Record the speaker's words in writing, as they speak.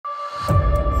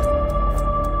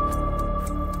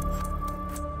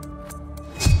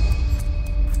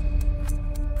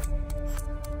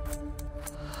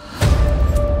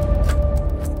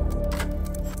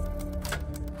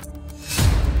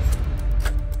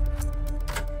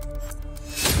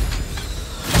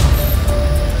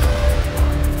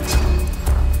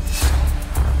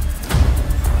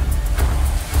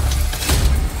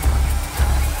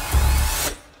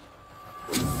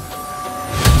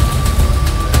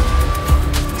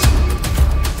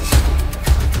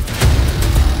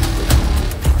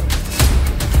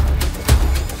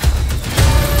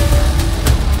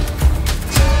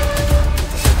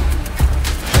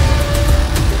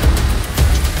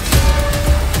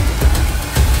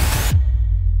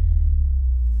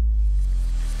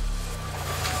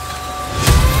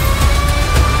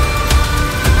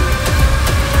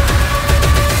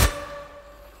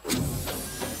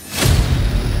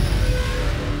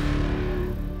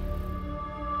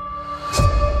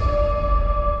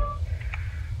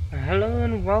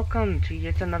welcome to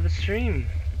yet another stream.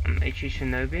 I'm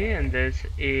Shinobi and this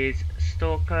is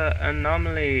Stalker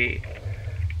Anomaly.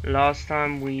 Last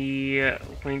time we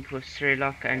went with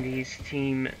Strelok and his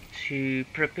team to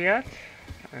Pripyat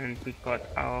and we got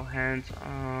our hands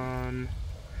on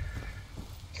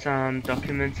some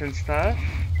documents and stuff.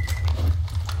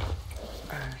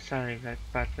 Sorry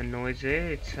about the noise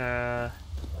there, it's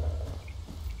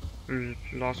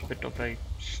last bit of a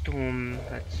storm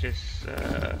that's just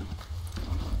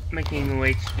making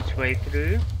its way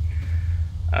through.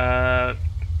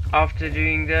 After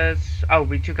doing this, oh,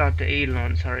 we took out the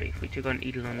Eidolon, sorry, we took on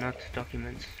Eidolon, not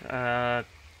documents.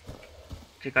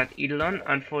 Took out Eidolon.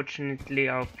 Unfortunately,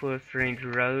 our poor friend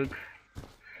Rogue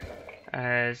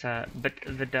has bit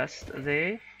the dust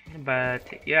there, but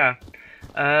yeah.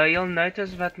 You'll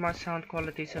notice that my sound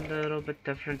quality is a little bit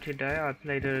different today. I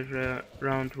played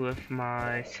around with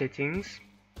my settings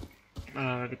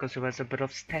because there was a bit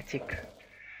of static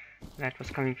that was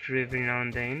coming through every now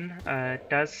and then. It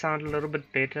does sound a little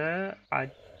bit better. I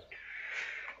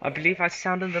believe I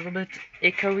sound a little bit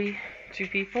echoey to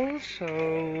people,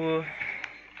 so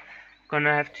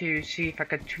gonna have to see if I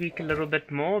can tweak a little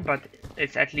bit more, but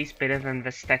it's at least better than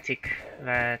the static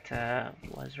that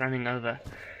was running over.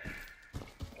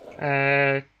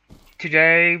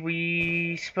 Today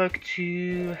we spoke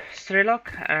to Strelok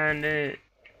and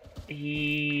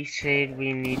he said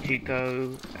we need to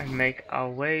go and make our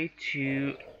way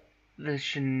to the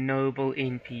Chernobyl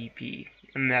NPP,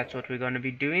 and that's what we're going to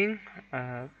be doing.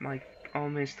 My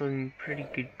armor is still in pretty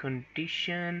good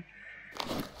condition.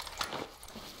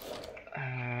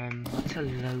 What's the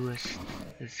lowest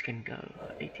this can go?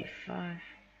 85,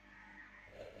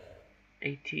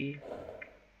 80,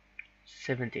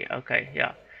 70. Okay,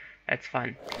 yeah, that's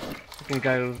fine. We can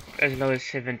go as low as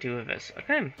 70 with this.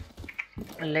 Okay,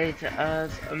 let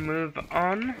us move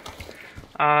on.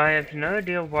 I have no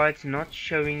idea why it's not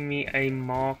showing me a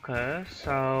marker,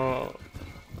 so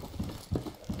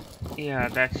yeah,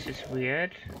 that's just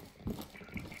weird.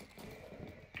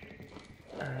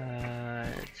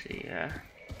 Let's see,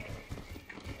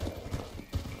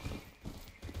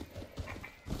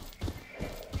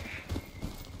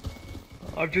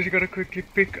 I'm just gonna quickly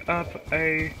pick up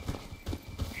a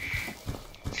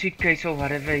suitcase or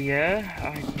whatever here.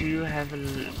 I do have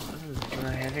do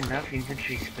I have enough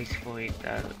inventory space for it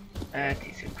though? That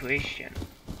is a question.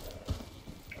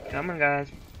 Come on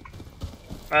guys.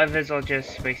 Others are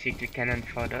just basically cannon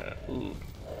fodder. Ooh,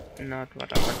 not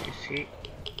what I want to see.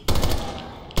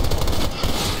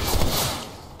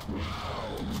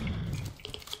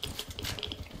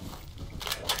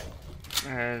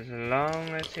 As long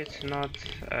as it's not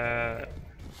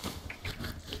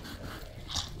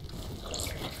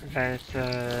that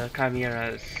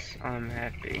chimeras, I'm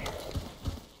happy.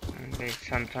 And they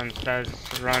sometimes does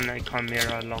run a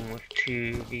chimera along with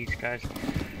two these guys.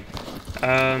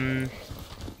 Let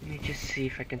me just see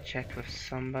if I can chat with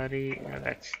somebody. No,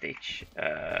 that's Stitch.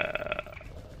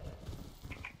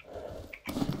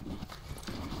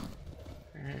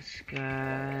 This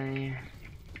guy.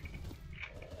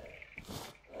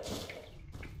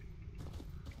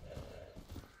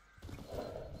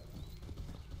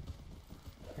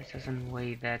 This doesn't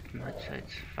weigh that much, so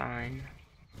it's fine.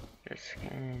 This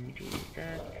can do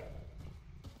that.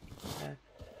 That.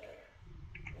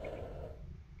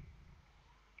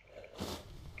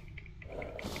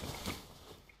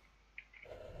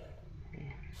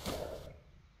 Yeah.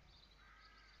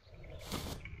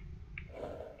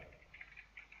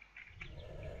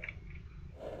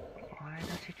 Why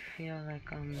does it feel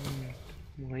like I'm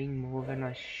weighing more than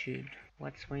I should?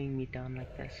 What's weighing me down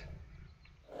like this?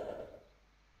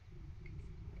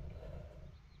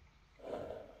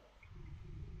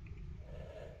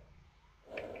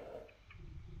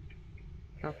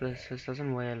 Not this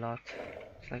doesn't weigh a lot.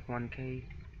 It's like 1k.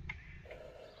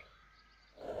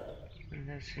 And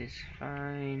this is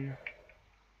fine.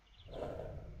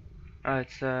 Oh,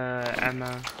 it's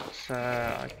ammo. So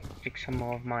I took some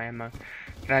more of my ammo.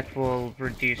 That will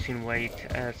reduce in weight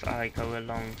as I go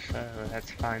along, so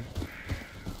that's fine.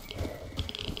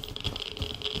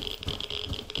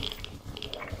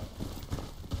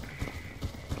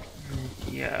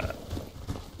 Yeah.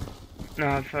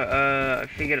 Now I've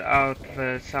figured out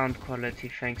the sound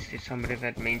quality thanks to somebody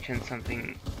that mentioned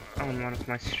something on one of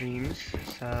my streams.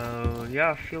 So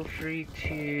yeah, feel free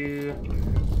to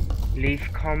leave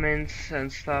comments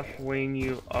and stuff when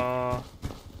you are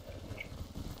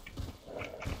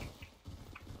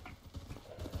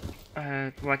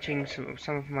watching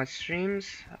some of my streams.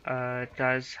 It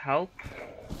does help.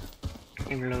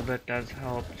 A little bit does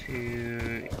help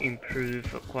to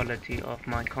improve the quality of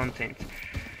my content.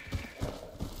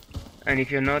 And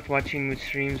if you're not watching with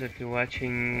streams, if you're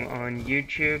watching on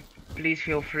YouTube, please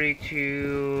feel free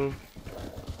to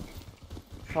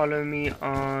follow me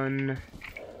on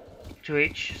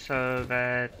Twitch so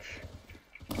that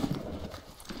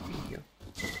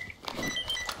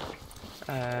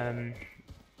how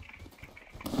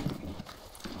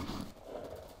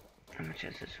much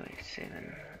is this weigh?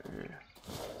 7.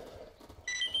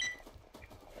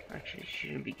 Actually,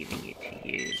 shouldn't be giving it to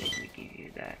you. Let me give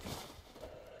you that.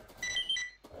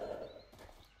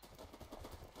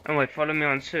 Oh wait, follow me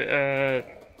on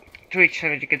Twitch so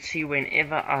that you can see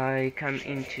whenever I come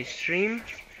into stream,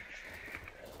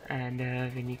 and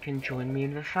then you can join me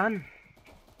in the fun.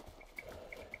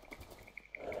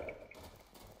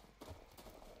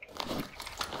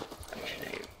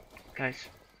 Actually, guys,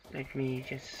 let me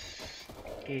just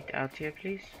get out here,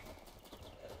 please.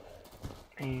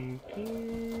 Thank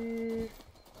you.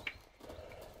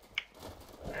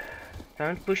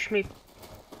 Don't push me.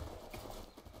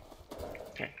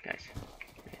 Okay, guys,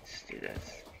 let's do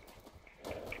this.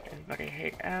 Everybody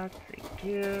head out. Thank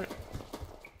you.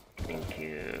 Thank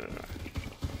you.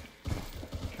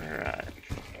 Alright.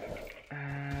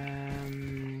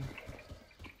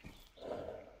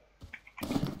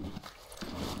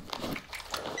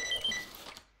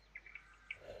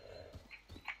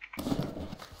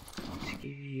 Let's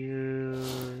give you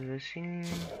this thing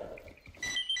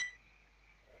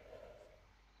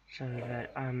so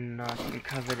that I'm not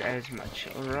covered as much.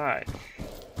 Alright.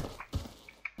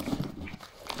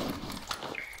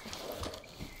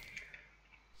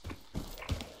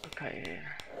 Okay.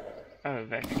 Oh,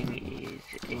 that thing is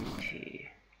empty.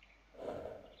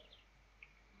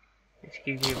 Let's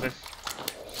give you the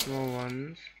small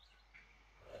ones.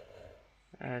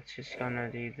 It's just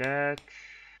gonna do that.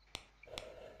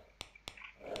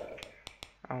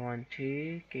 I want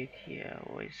to get here.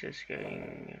 Where is this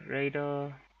going?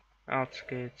 Radar,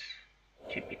 outskirts,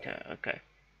 Jupiter. Okay.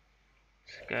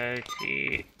 Let's go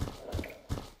to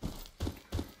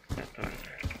that one.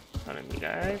 Follow me,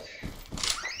 guys.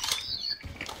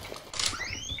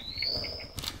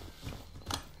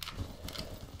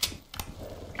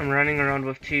 I'm running around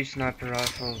with 2 sniper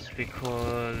rifles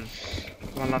because,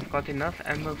 well, I've got enough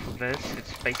ammo for this.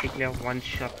 It's basically a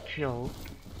one-shot kill.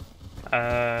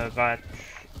 But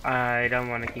I don't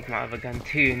want to give my other gun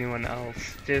to anyone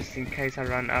else, just in case I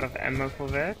run out of ammo for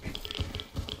that.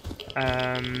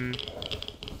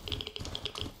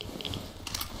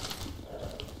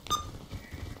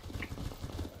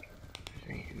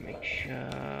 Need to make sure.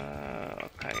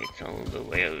 Okay, it's all the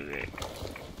way over there.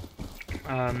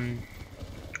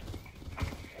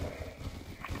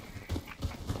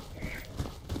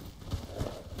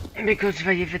 Because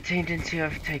they have a tendency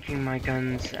of taking my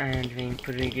guns and then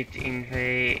putting it in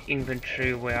the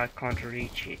inventory where I can't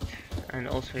reach it. And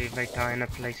also if they die in a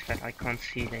place that I can't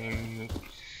see, then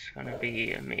it's gonna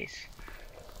be a mess.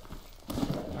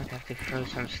 Might have to throw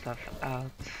some stuff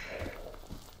out.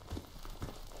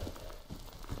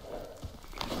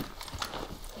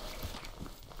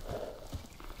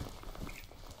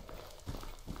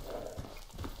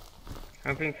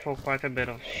 Hoping for quite a bit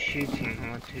of shooting. I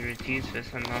want to reduce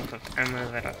this amount of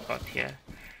ammo that I've got here.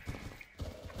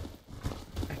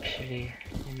 Actually,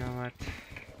 you know what?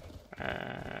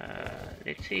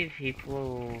 Let's see if he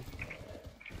will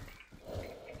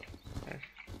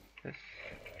just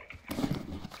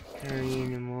carry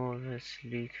any more of this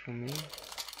loot for me.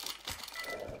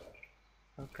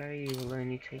 Okay, you will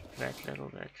only take that little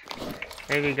bit.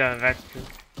 There we go, that's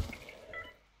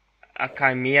a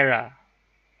chimera.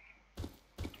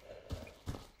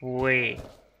 Wait.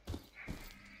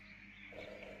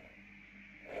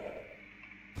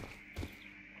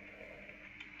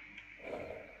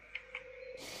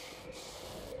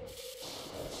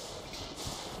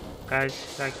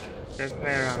 Guys, like, just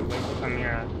play around, wait for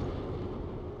chimera.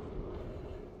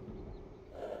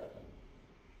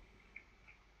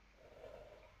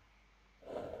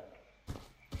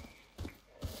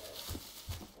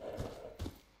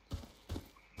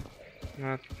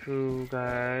 Not cool,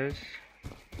 guys.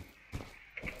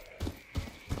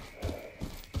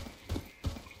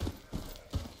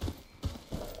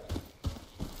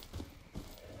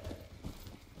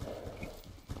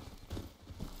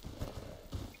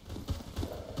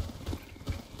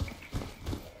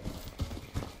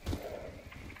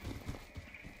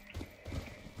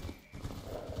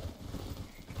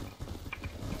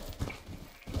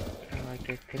 How I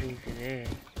get through to there?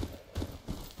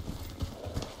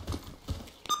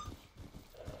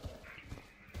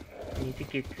 I need to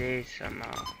get there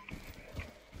somehow.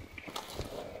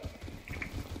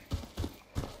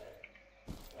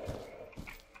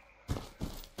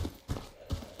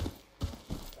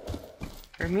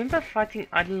 I remember fighting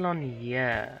Eidolon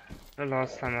here the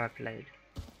last time I played.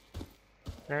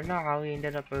 I don't know how he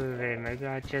ended up over there. Maybe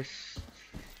I just...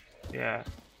 yeah.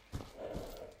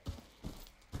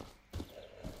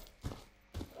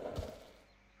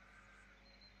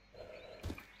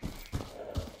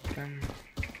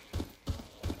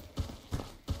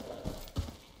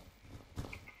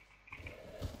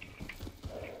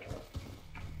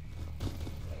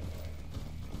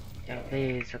 Yeah,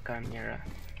 there's a camera.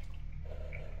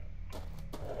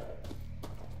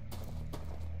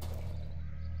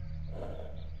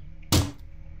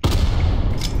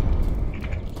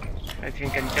 I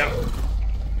think I can jump.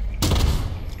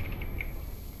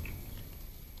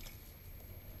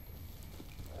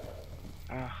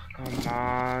 Oh, come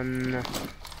on.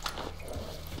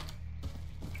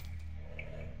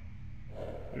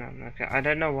 No, okay. I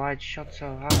don't know why it shot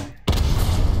so high.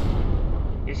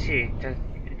 You see, it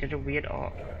did a weird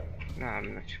arc. No,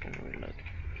 I'm not just gonna reload.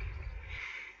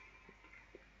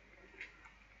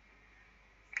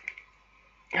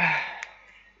 I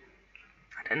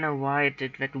don't know why it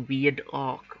did that weird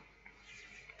arc.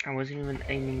 I wasn't even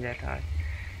aiming that high.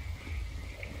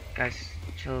 Guys,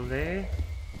 chill there.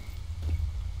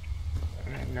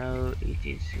 I know it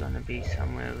is gonna be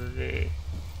somewhere over there.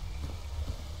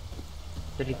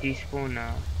 Did it despawn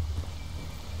now?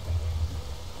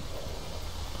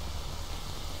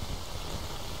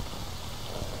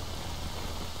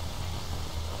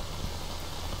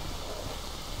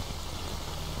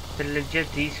 Did it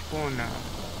just despawn now?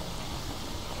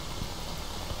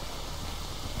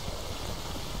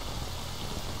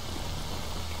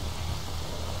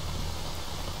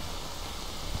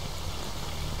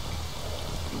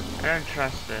 I don't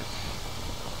trust this.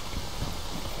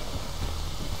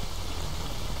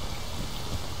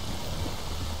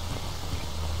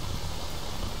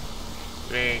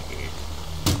 There it is.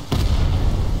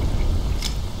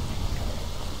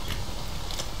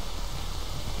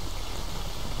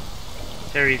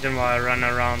 That's the reason why I run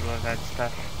around with that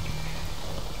stuff.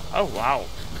 Oh wow.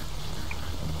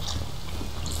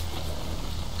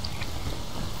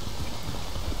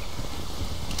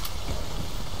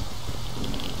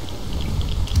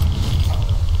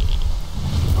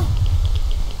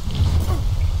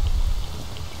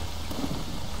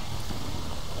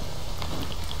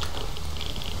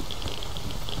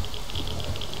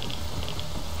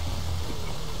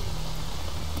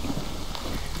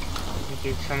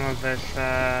 Get some of this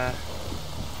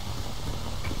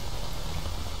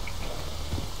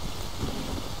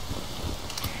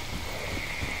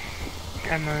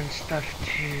ammo and stuff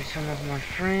to some of my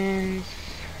friends.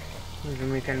 And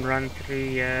then we can run through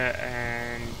here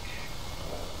and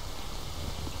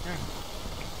yeah.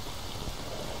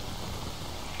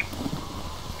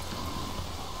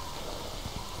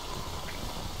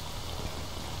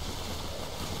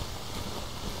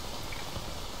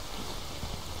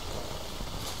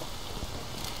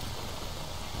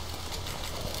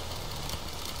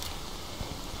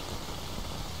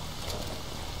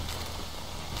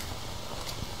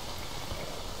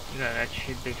 Yeah, that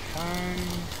should be fun.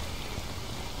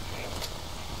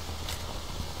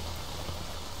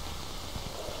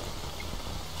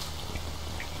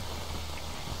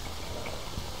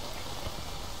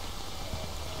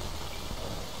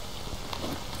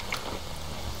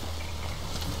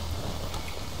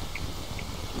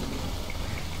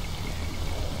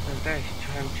 Okay,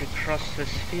 trying to cross this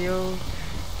field.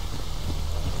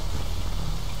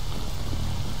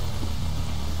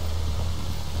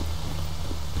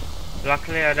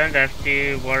 Luckily I don't have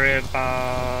to worry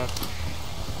about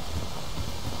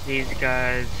these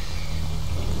guys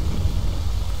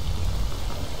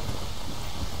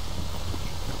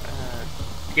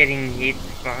getting hit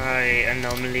by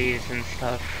anomalies and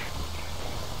stuff.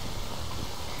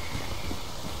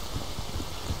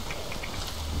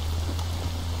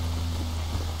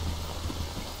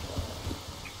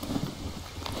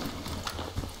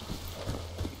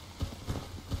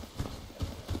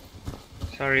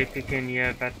 Sorry if you can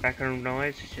hear that background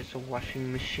noise, it's just a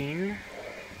washing machine.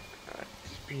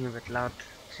 It's being a bit loud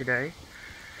today.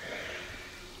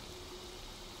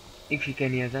 If you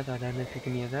can hear that, I don't know if you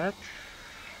can hear that.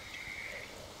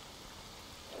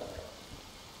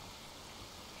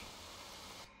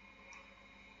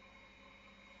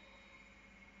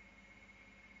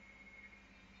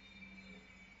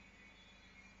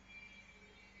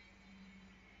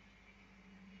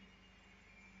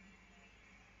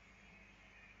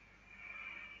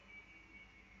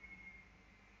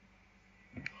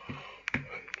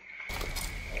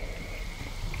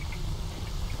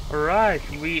 Alright,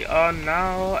 we are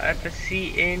now at the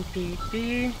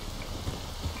CNPP.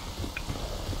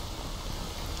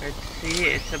 Let's see,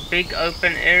 it's a big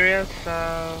open area,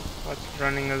 so what's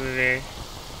running over there?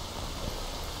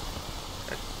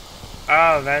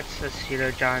 Oh, that's a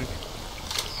pseudo giant.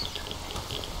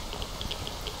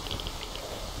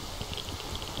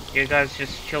 You guys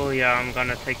just chill here, I'm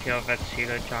gonna take care of that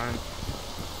pseudo giant.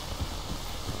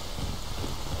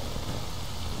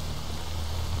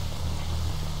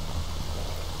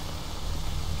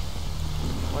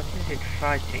 What is it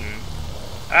fighting?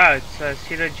 Oh, it's a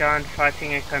pseudo giant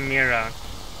fighting a chimera.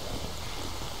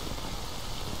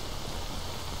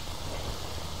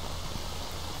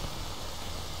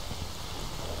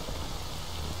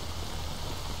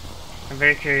 I'm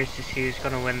very curious to see who's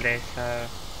gonna win this, so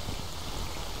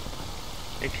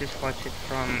let's just watch it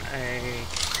from a...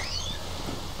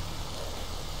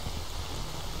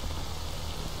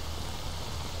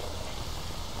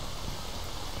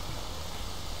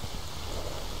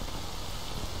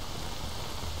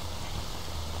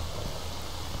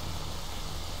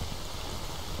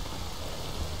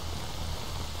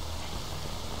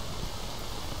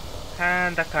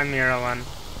 And the chimera one.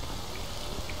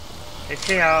 Let's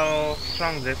see how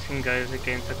strong this thing goes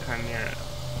against the chimera.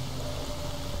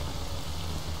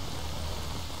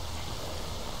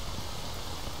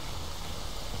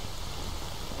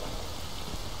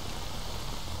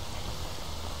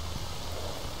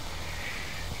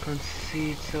 Can't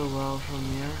see it so well from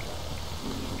here.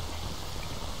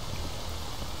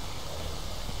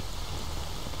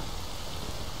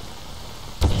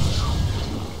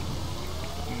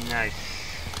 Nice.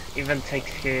 Even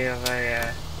takes care of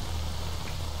a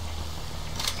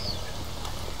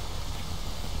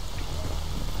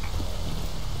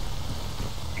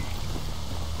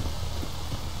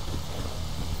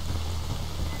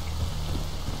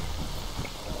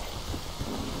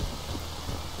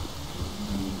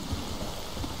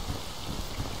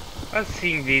I was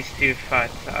seeing these two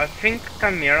fights. I think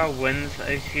Chimera wins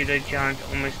a pseudo giant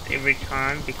almost every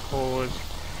time because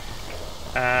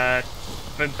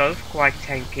we're both quite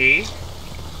tanky,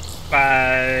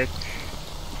 but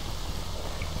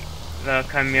the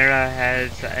Chimera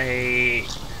has a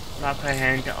upper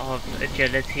hand of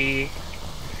agility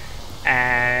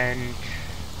and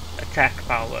attack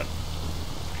power.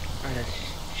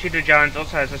 Pseudo giant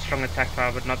also has a strong attack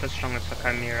power, but not as strong as the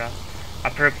Chimera. I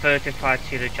prefer to fight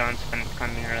pseudo giants than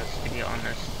chimeras, to be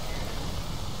honest.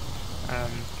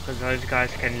 Because those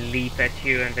guys can leap at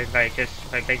you, and then they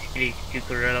basically do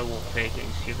guerrilla warfare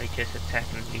against you. They just attack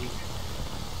and leave.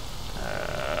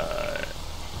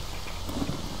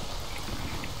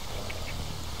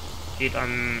 Dude,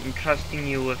 I'm entrusting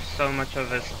you with so much of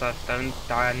this stuff. Don't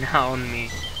die now on me.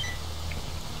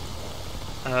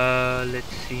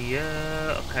 Let's see.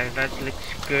 Okay, that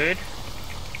looks good.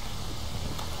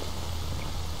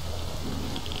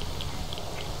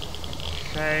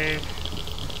 Save.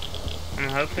 I'm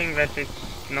hoping that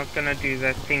it's not gonna do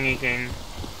that thing again.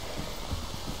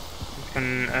 It's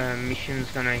gonna,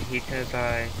 mission's gonna hit as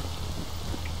I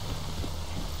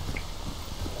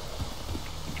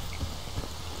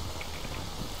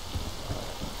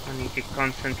need to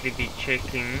constantly be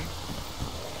checking.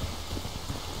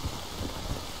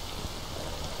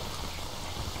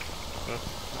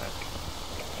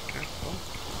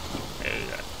 There you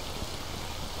go.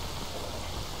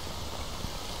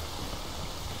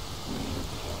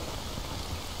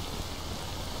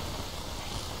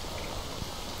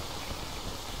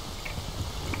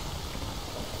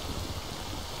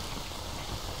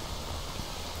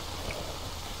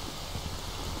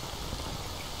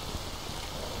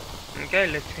 Okay,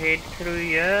 let's head through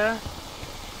here.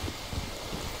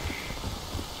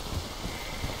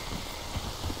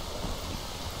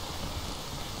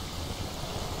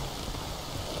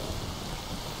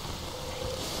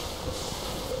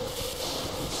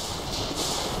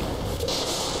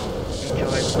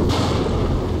 Enjoy.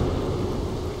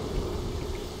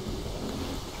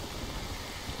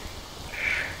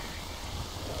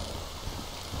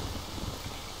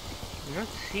 I'm not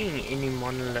seeing any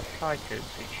monolith fighters,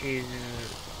 which is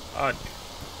odd.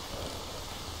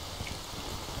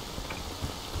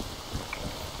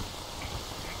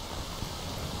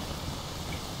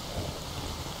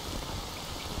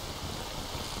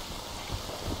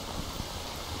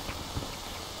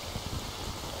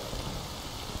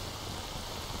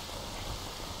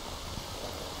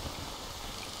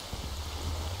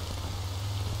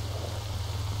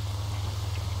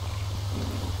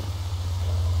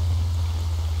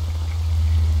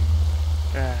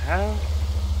 The hell?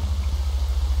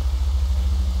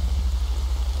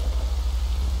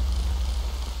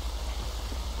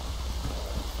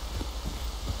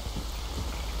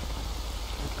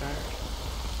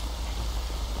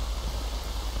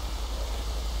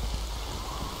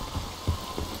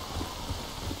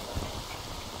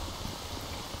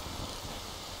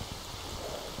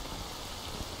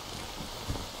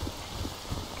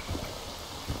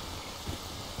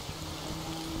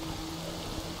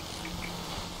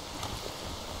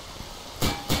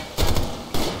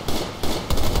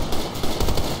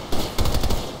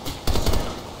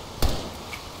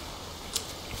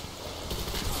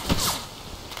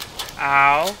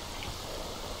 Ow.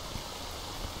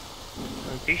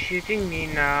 Don't be shooting me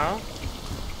now.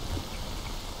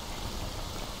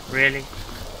 Really?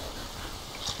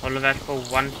 All of that for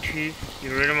one tooth? You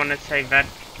really want to say that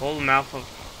whole mouth of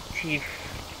teeth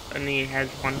only has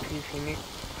one tooth in it?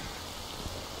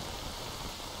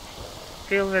 I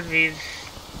feel that these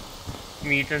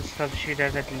mutant stuff should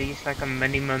have at least like a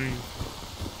minimum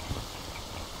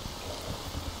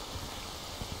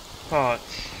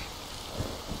parts.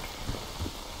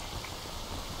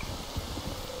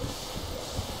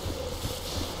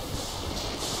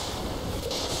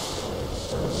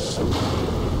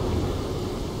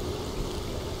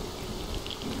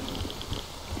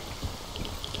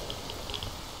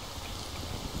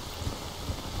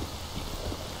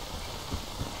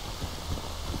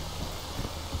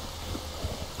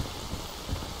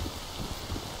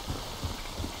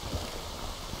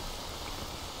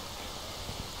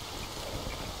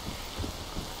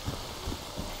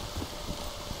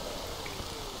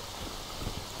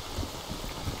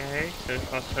 Okay, so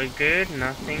far so good,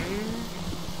 nothing,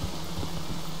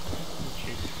 which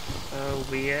is so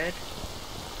weird.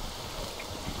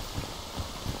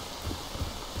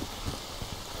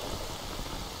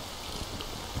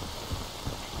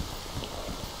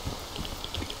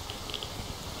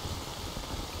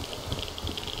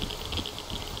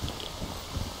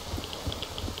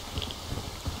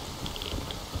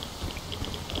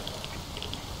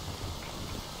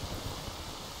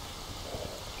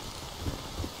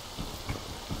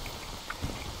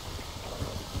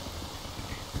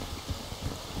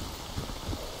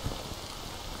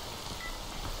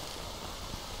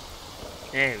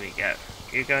 There we go.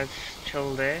 You guys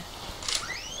chill there.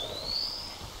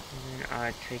 And then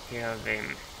I take care of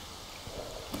them.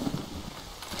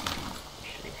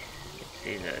 Actually, let's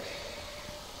see this.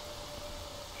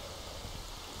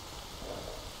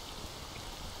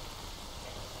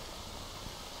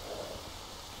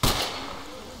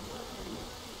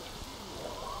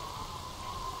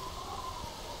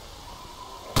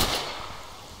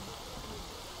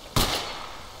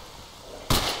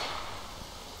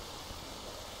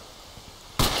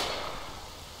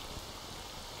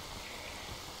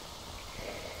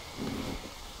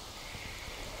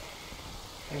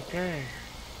 Okay.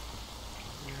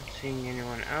 Not seeing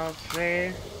anyone else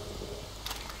there.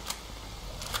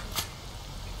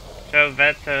 So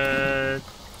that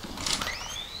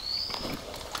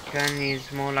gun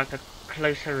is more like a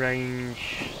closer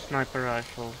range sniper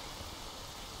rifle.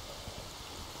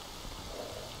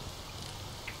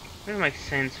 It makes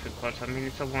sense because I mean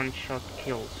it's a one-shot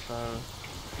kill, so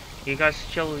you guys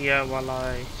chill here while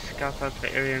I scout out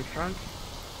the area in front.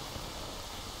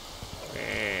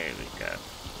 There we go.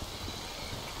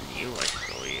 I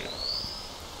saw you.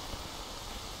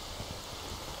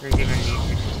 Don't even need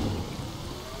to.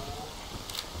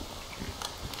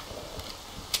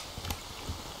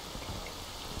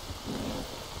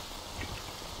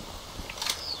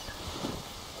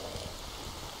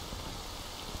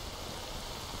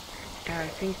 I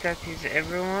think that is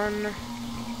everyone.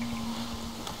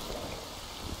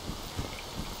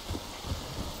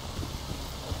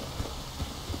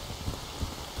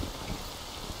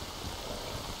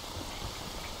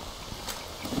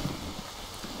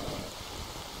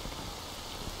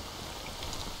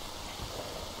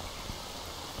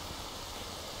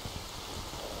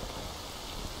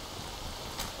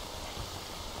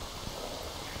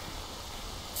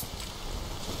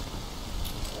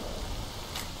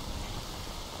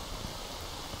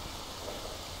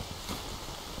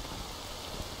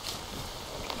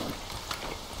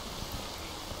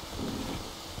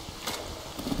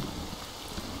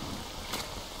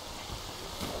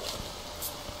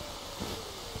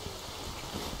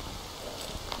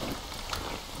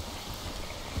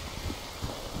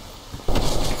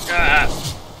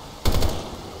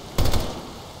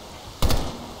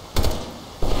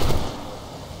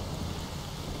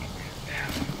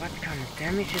 What kind of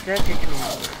damage is that to me?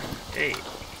 Hey.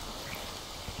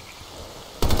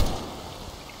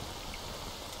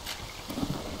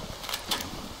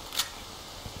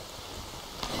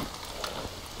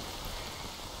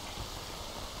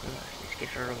 Let's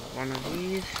get rid of one of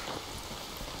these.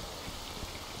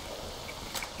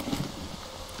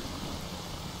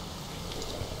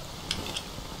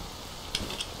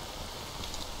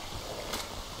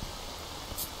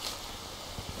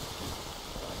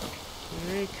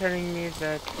 Are you telling me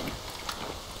that?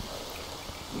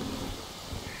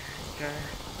 Okay.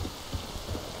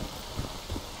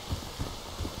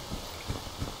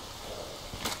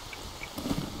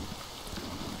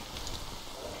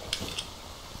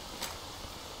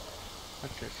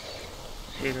 What's this?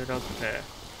 See the dog there.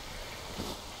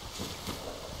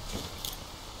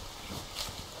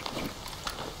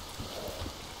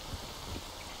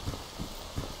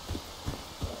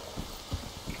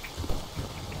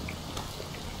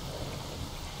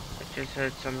 just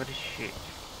heard somebody shoot.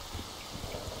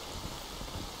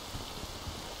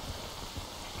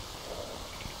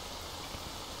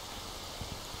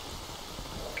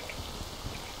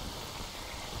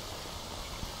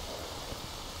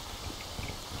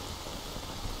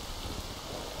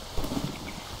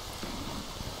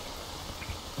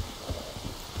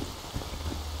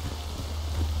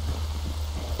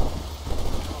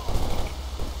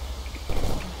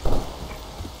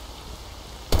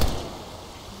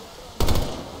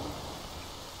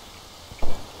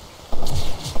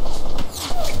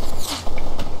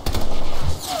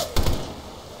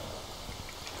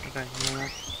 Okay, you know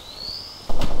what?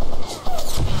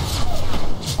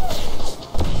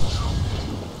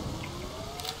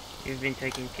 You've been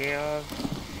taken care of.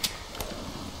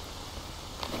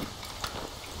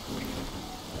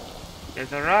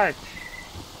 It's alright.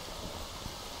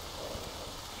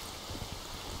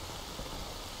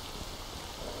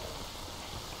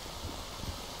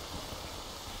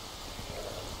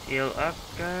 Heal up,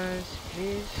 guys,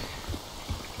 please.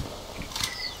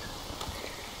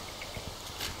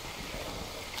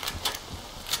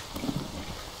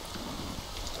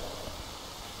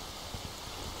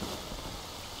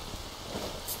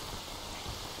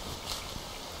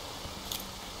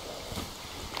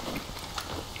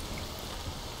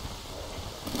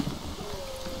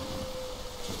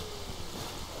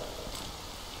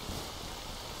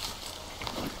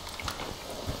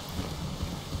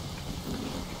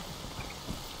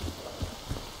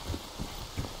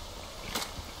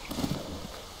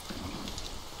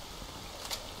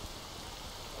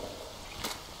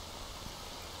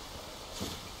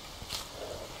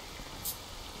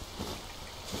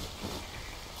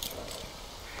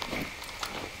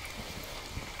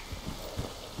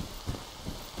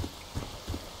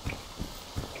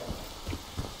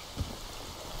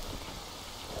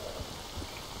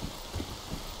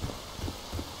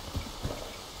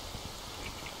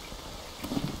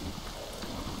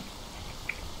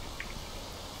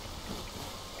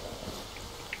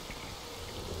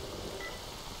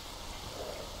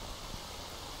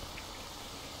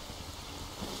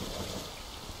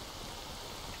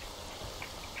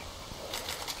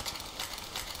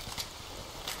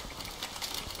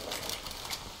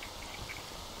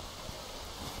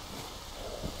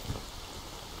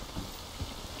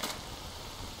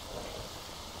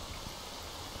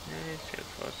 So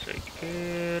far so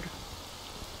good.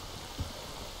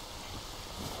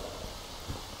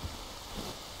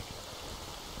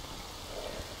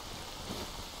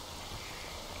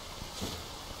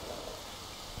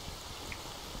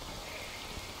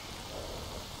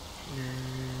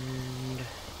 And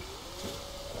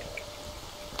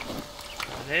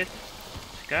this,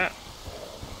 let's go.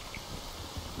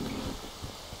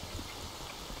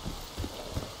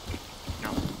 No,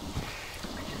 I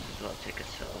just as well take a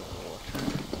sip of water.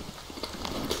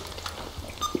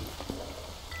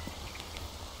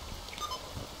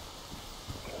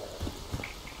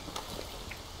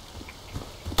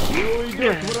 Не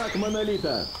уйдет враг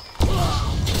монолита.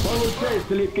 Получай,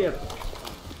 слепец.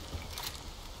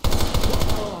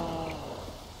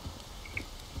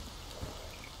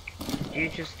 You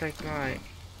just take my...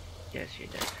 Yes, you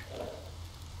did.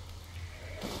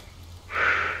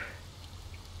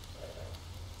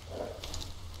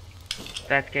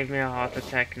 That gave me a heart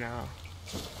attack now.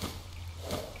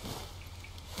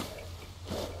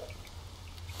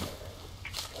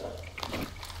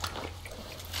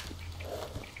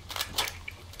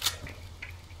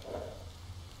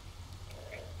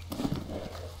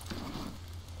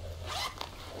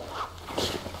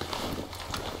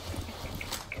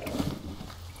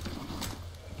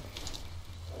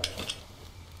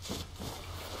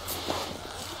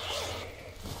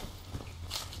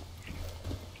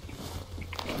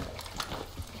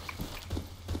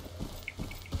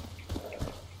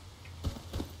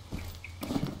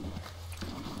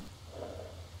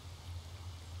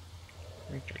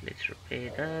 Okay, let's repair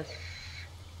this.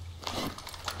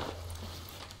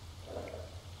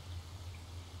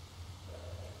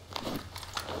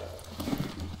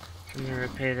 I'm gonna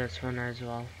repair this one as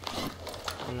well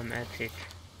while I'm at it.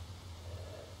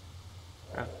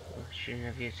 Oh, I shouldn't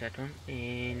have used that one.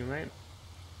 Anyway,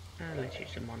 let's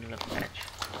use the monolith patch.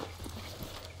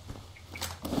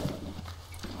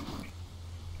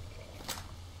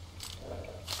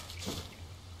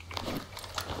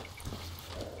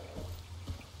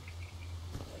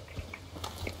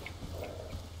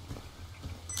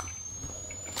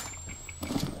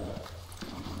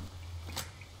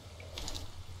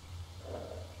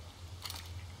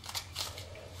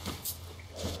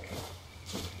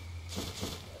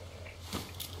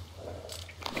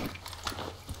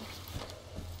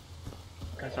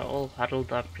 all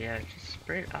huddled up here. Just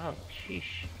spread out.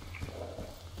 Sheesh.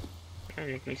 Now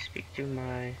let me speak to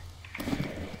my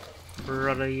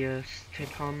brother here,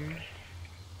 Stepan.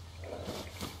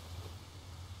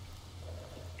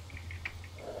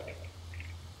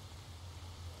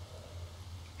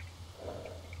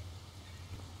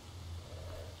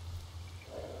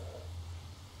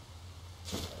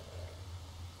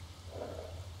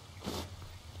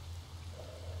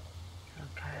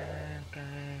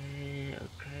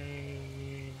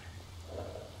 Okay.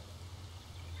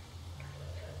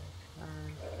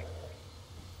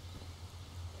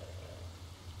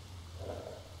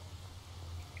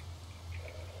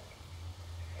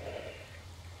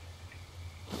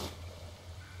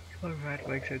 Alright,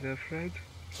 makes a difference.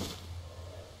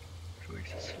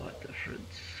 Makes a slight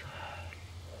difference.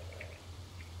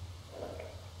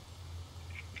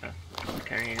 Can't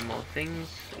carry any more things.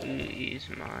 Who is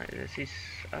my... This is...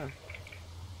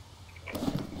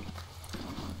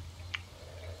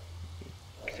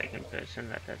 second person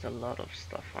that has a lot of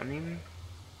stuff on him.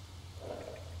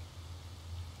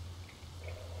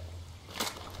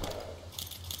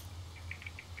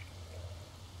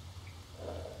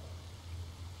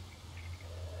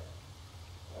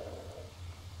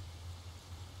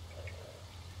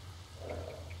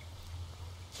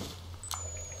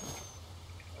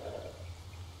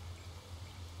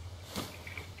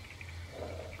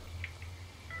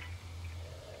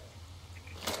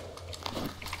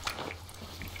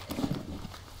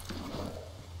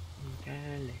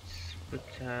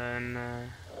 Put on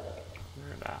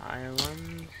the higher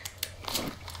ones.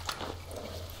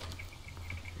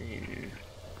 Then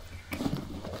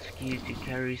ask you to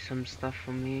carry some stuff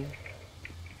for me.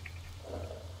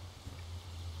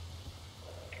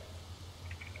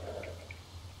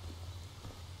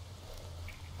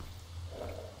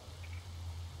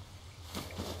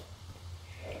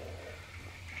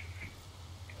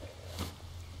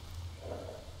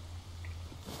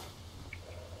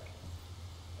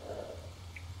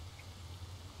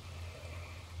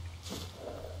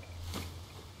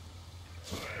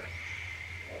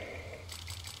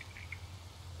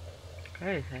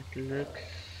 Okay, that looks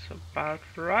about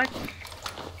right.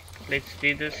 Let's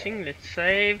do this thing, let's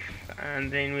save,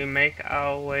 and then we make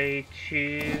our way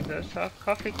to the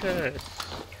sarcophagus.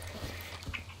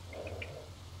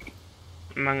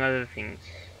 Among other things.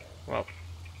 Well,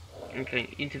 I'm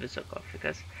going into the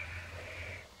sarcophagus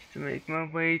to make my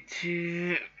way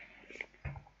to...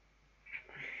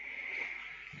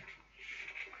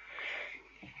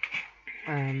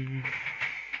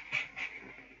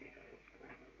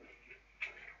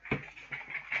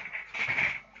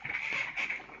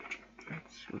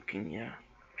 looking here.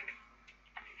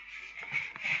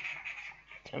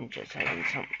 So I'm just having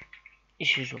some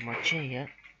issues with my chair here.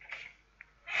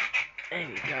 There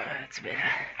we go, that's better.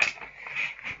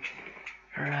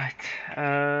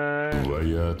 Right,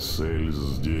 Твоя цель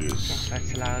здесь.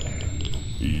 That's loud.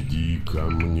 Иди ко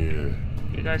мне.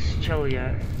 You guys chill,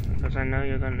 yeah, because I know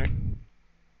you're gonna...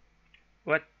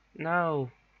 What? No.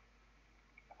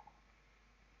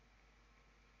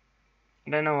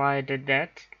 I don't know why I did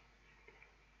that.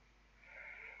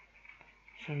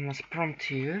 So I must prompt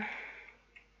you.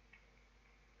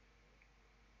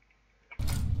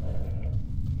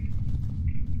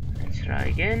 Let's try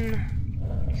again.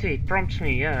 See, it prompts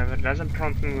me, yeah, but it doesn't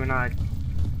prompt me when I'm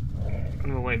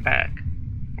on the way back.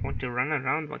 I want to run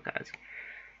around with guys.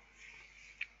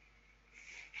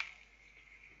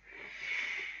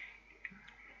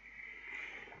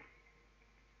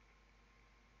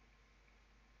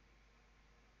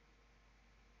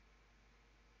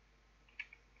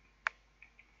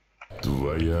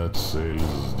 Твоя цель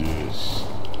здесь.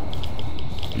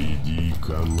 Иди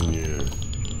ко мне.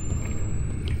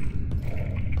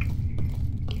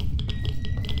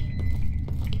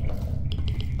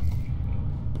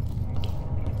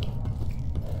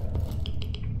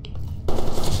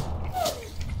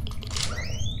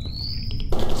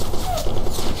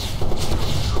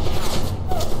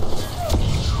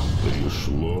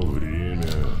 Пришло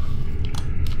время.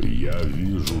 Я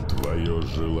вижу твое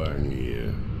желание.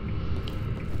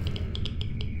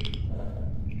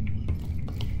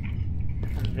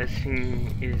 This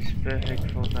thing is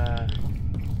perfect for the...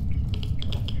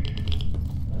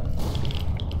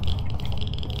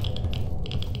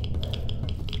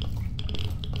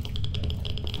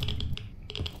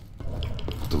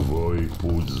 Твой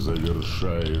путь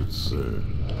завершается.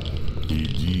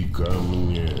 Иди ко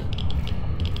мне.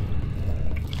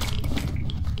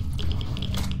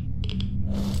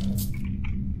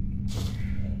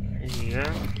 There you go.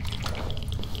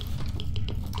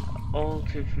 All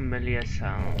too familiar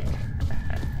sound.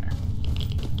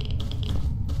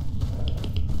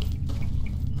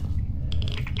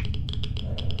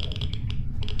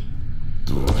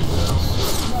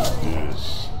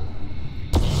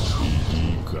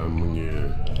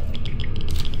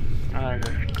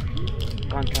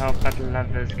 help but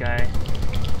love this guy.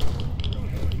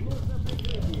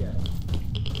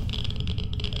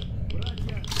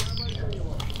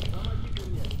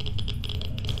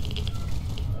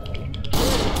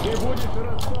 Ты будешь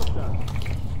растоптан!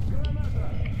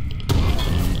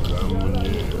 Ко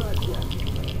мне.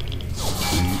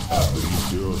 Ты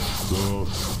обретешь то,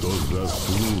 что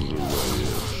заслуживаешь.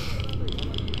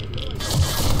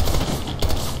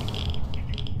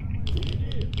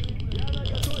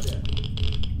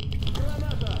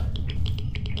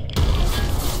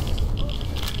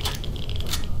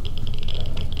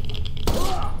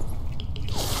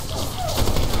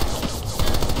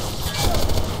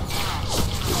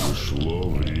 Пришло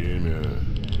время.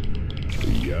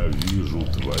 Я вижу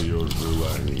твое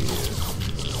желание.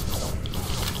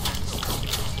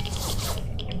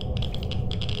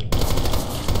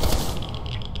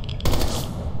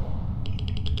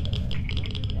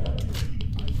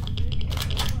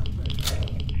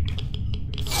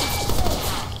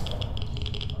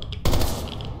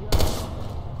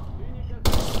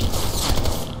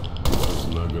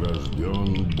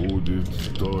 Вознагражден будет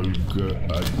только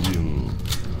один.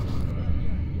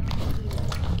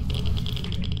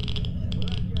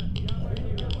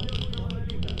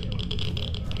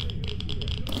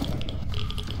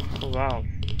 Вау.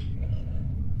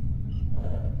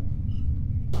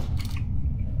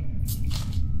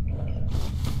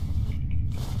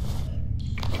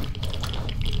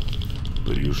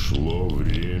 Пришло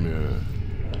время.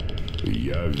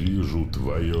 Я вижу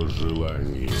твое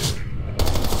желание.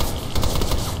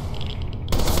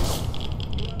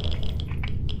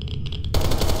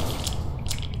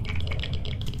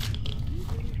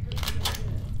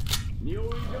 Не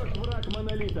уйдешь, враг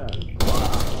монолита!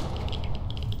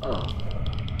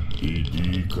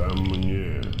 Иди ко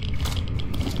мне.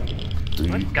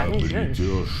 Ты Вот как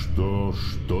обретешь то,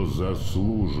 что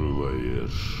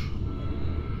заслуживаешь.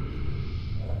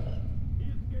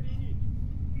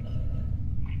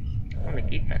 I wanna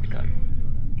keep that gun.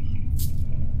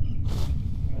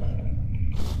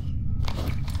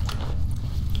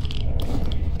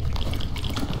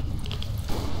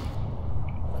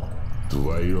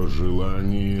 Твое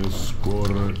желание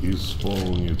скоро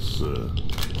исполнится.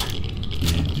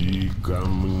 Иди ко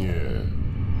мне.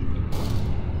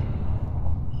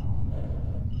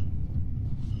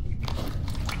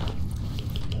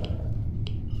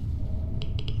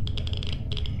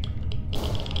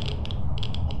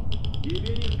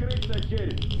 Тебе не скрыться,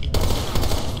 череп!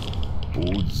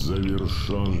 Путь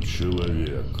завершен,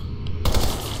 человек.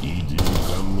 Иди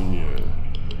ко мне.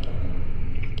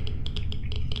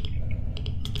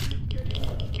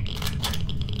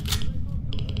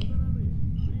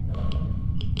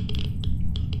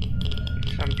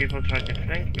 Some people try to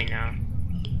flank me now.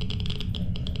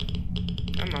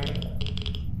 Come on.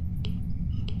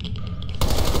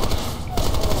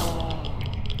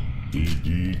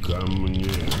 Иди ко мне.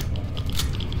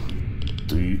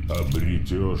 Ты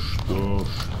обретешь то,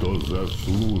 что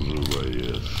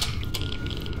заслуживаешь.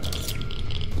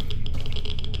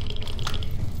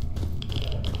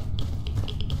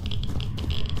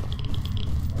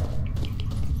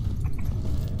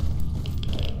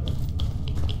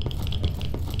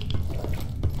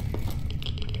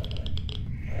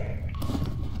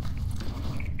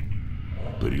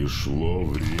 Пришло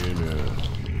время.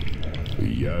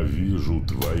 Я вижу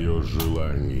твое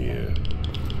желание.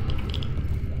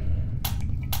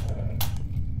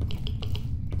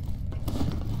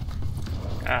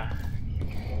 Ah,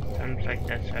 sounds like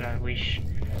that's what I wish.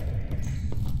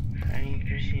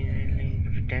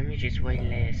 Increasing the damage is way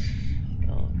less.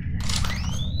 Oh.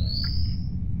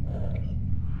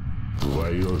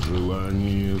 Твое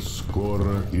желание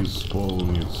скоро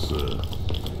исполнится.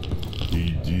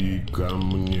 Иди ко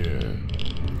мне.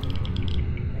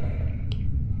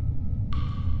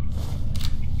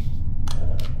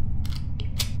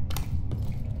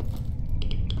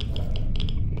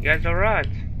 You guys alright?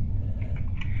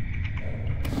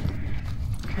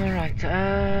 Alright,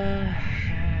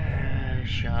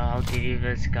 sure, I'll give you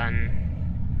this gun.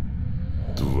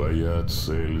 Твоя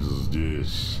цель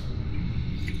здесь.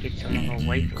 Get some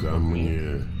away Иди ко from me.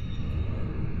 мне.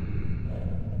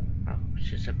 Oh, I was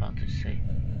just about to say.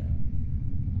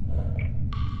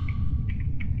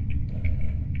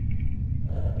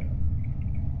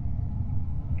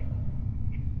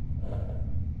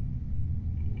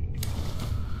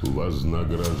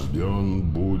 Вознагражден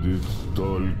будет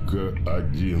только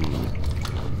один.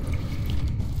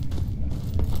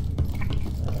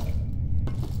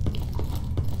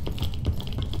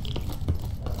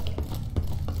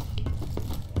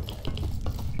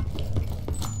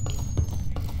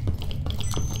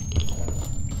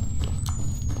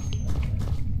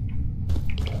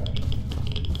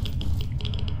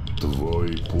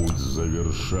 Твой путь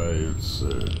завершается.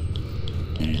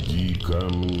 Иди ко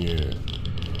мне.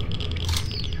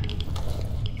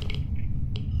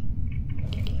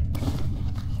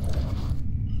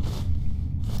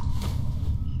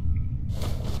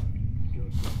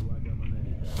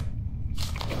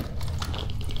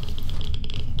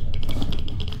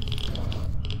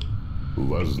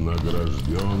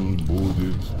 Вознагражден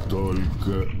будет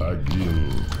только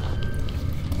один.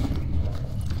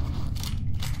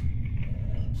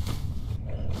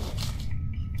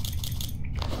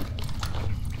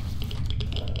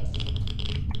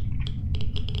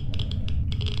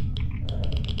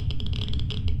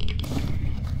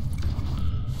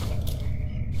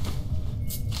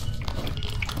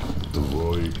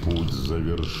 Твой путь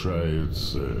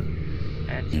завершается.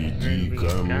 Иди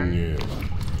ко мне.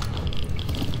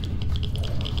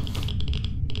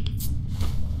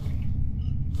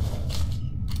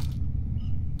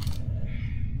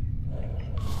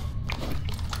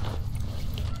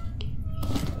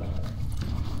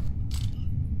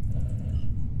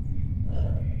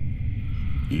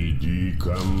 Иди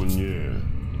ко мне.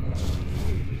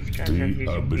 Ты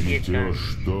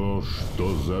обретешь то,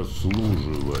 что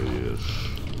заслуживаешь.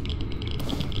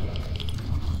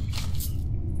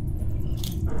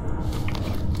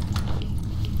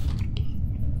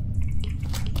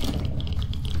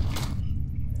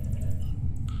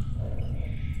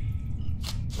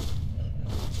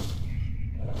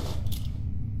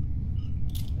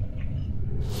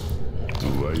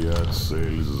 Твоя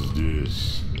цель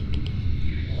здесь.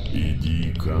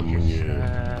 Иди ко мне.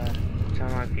 Tell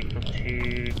my people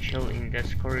to chill in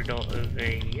this corridor over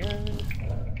here.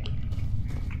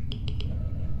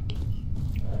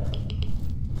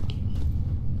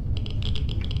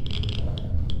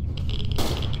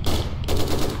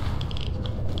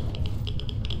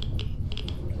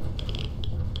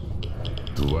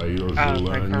 Твое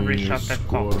желание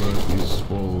скоро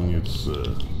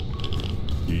исполнится.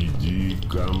 Иди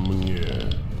ко мне.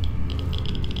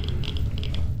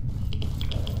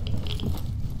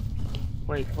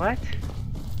 Wait, what?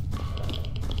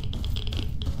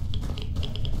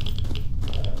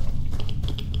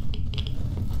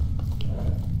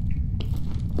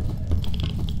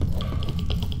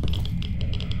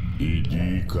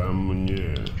 Иди ко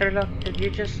мне. Sherlock, did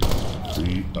you just...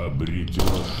 Ты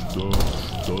обретешь то,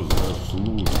 что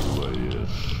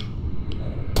заслуживаешь.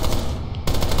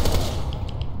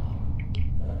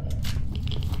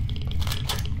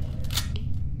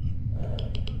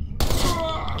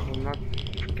 Not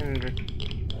fucking good.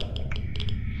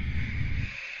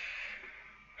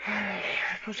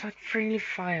 It was like friendly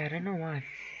fire, I don't know why.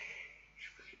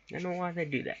 I don't know why they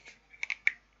do that.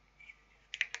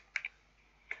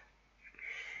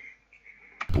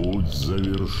 Путь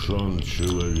завершен,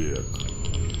 человек.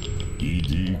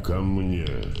 Иди ко мне.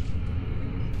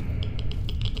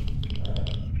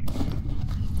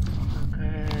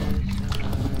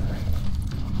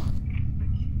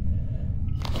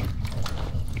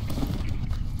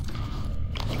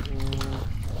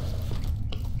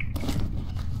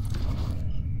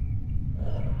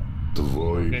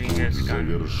 Твой путь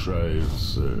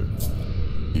завершается.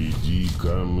 Иди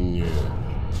ко мне.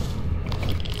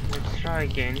 Let's try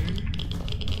again.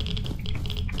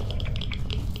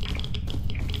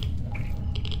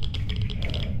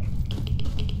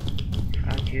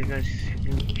 You guys have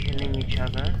been killing each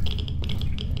other.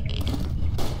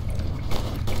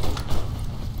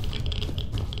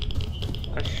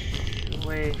 I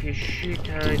swear if you shoot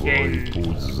her again. Твой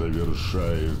путь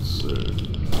завершается.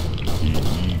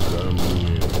 Иди ко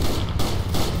мне.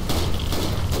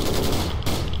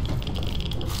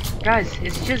 Guys,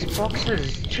 it's just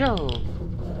boxes. Chill.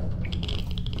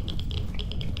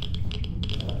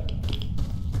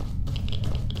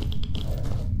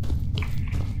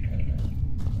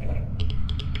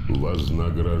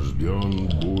 Вознагражден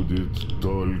будет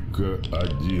только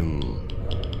один.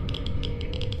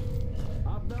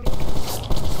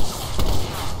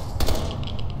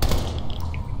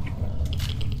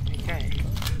 Okay.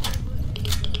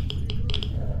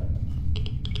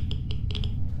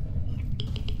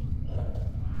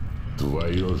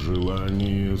 Твое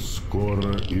желание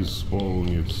скоро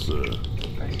исполнится.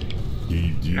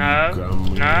 Иди ко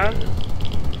мне. No.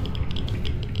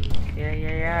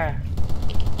 Yeah.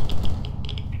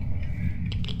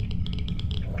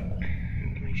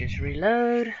 Let me just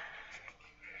reload.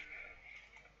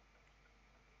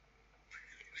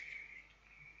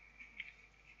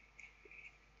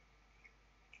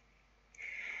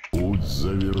 Путь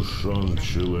завершен,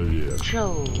 человек.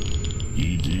 Chill.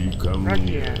 Иди ко Right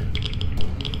мне. here.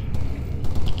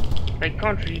 They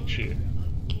can't reach you.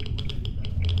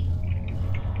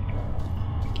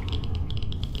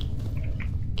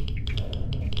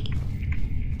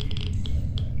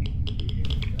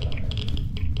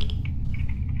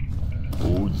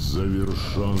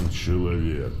 завершен,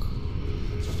 человек.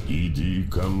 Иди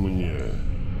ко мне.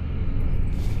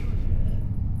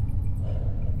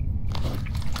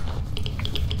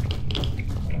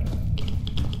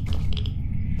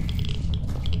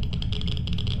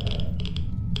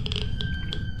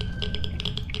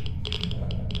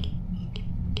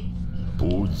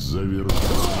 Путь завершен.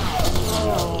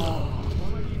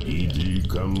 Иди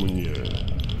ко мне.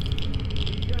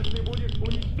 Сейчас ты будешь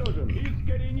уничтожен.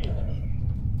 Искоренить.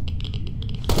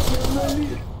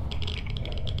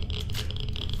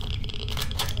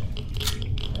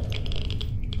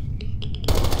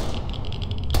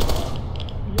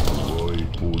 Твой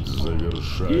путь Тебе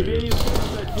завершается. не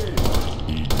скрыться череп.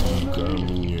 Иди ко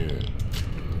мне.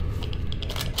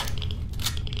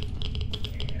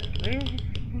 Where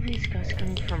are these guys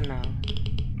coming from now?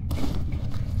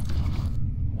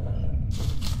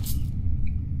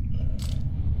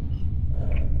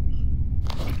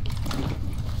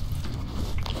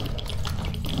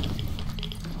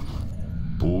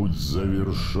 Путь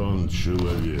завершен,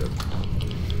 человек.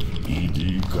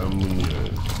 Иди ко мне.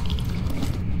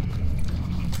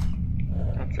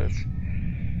 What's this?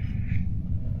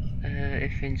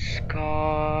 If in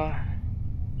Scar.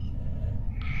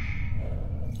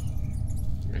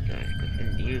 I've got the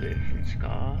new if in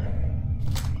Scar.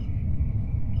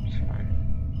 It's fine.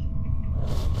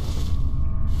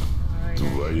 I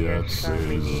Твоя have so цель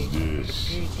many здесь.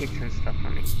 tickets and stuff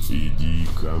on it. Иди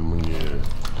ко мне.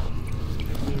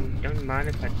 I mean, don't mind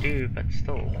if I do, but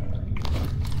still.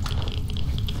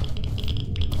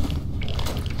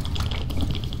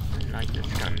 I like this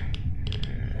gun.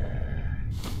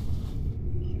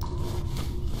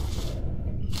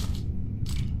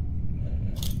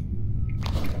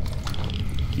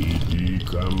 Иди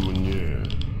ко мне.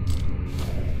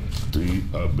 Ты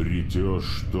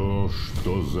обретешь то,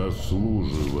 что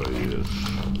заслуживаешь.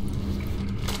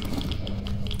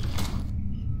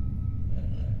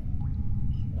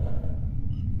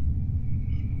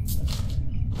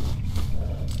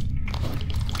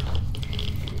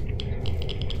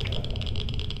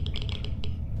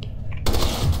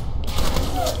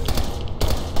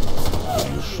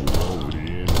 Пришло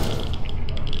время.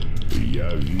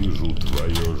 Я вижу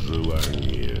твое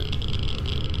желание.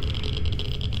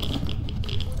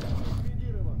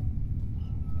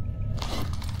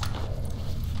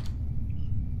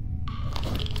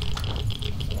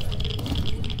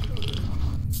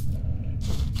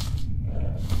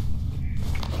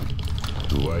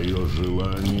 Твое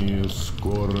желание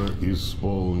скоро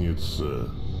исполнится.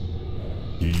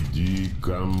 Иди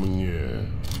ко мне.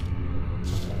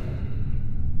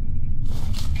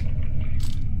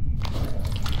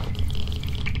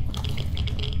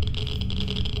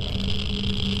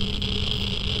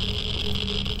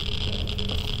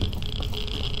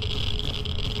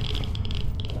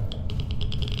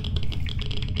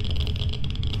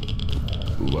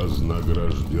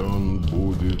 Вознагражден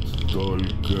будет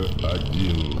только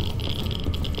один.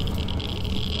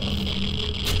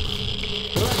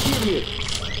 Противник!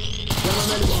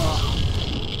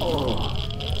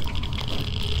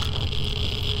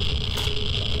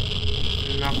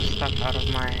 Knock stuff out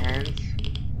of my hands.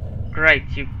 Great,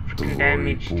 you freaking Твой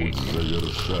damaged путь it.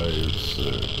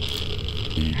 завершается.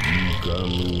 Иди ко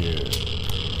мне.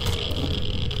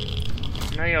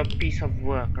 Now you're a piece of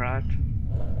work, right?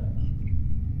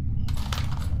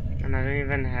 And I don't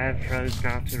even have roads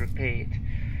now to repair it.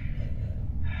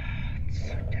 It's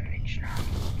so damaged now.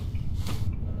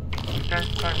 Okay,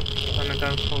 fine. Gonna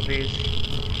go for this.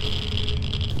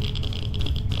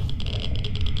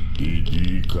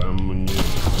 Иди ко мне.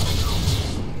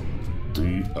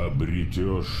 Ты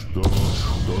обретешь то,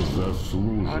 что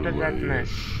How did that miss?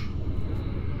 заслуживаешь.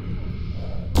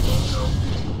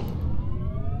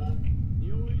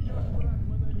 Не уйдешь, враг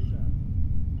монолита.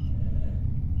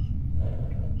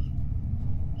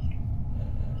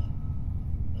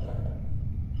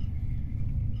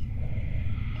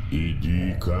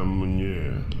 Иди ко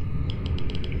мне.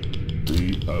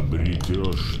 Ты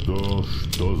обретешь то,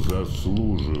 что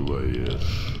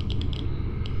заслуживаешь.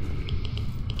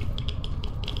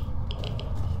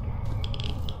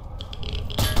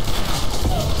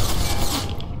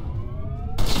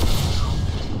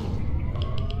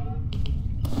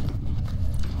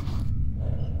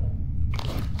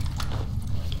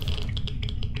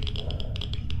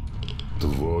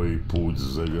 Твой путь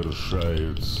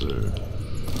завершается.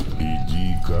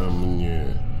 Иди ко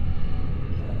мне.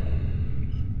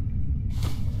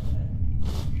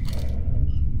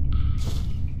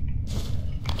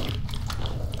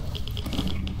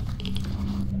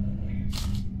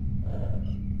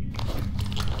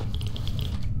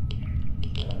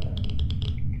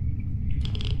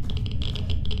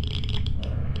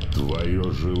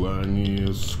 Твое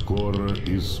желание скоро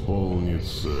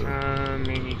исполнится. So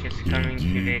many just coming to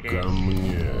Иди let ко us.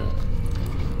 мне.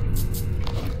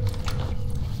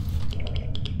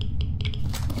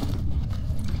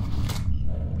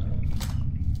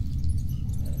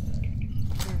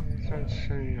 This one's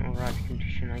in alright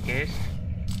condition, I guess.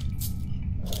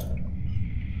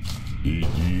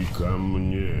 Иди ко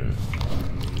мне.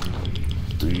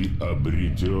 Ты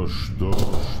обретешь то,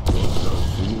 что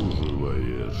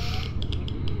заслуживаешь.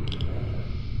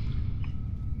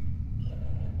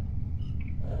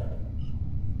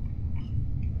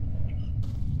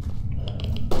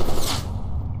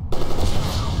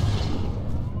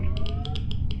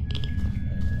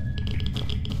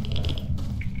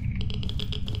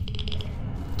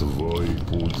 Твой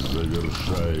путь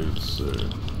завершается.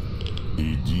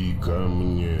 Иди ко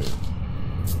мне.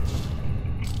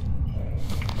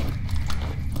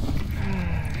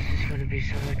 This is gonna be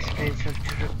so expensive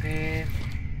to repair.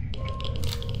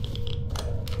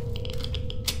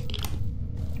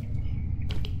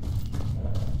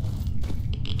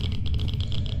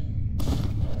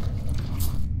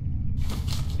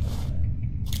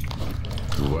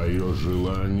 Твое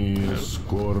желание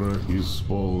скоро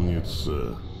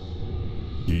исполнится.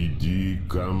 Иди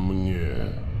ко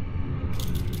мне.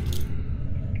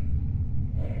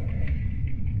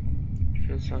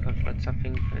 Feels like I've got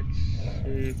something that's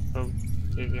super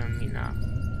heavy on me now.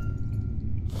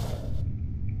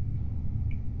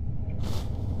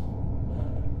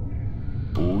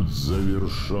 Путь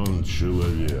завершен,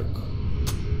 человек.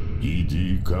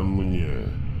 Иди ко мне.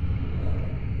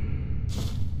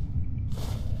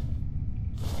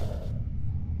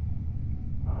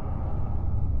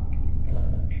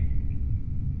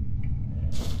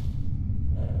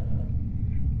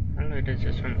 How low does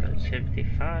this one go?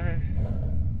 75?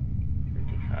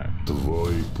 75.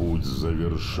 Твой путь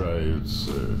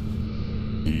завершается.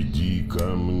 Иди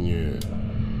ко мне.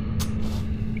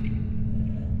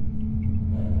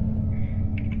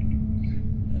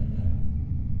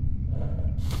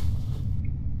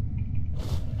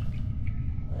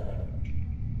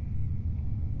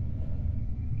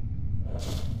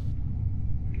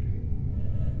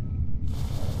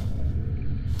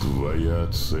 Твоя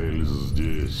цель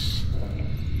здесь.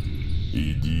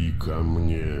 Иди ко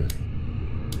мне.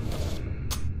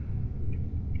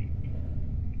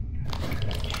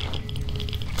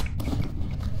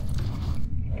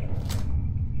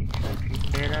 It's slightly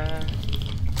better.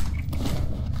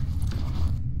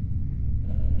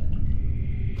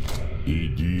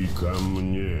 Иди ко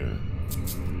мне.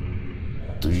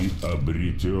 Ты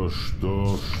обретешь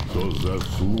то, что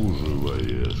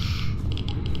заслуживаешь.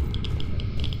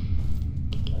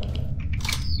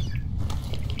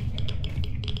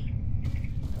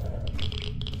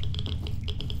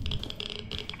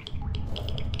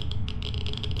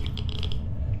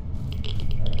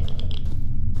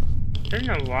 I don't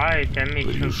know why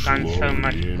damage from gun so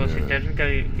much, because it doesn't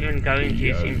even go into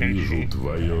his Я inventory. вижу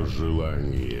твое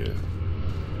желание.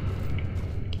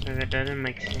 So that doesn't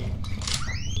make sense.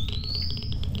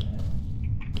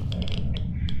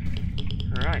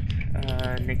 Alright,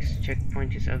 next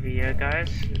checkpoint is over here,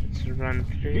 guys. Let's run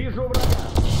through. Вижу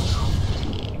врага.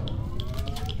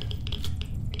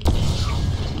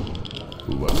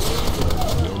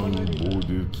 Восстановлен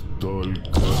будет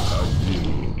только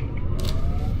один.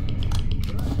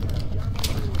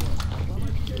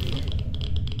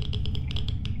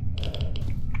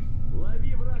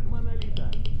 Лови враг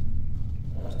монолита.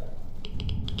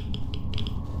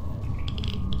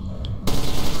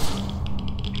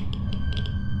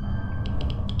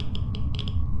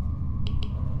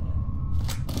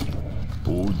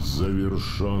 Путь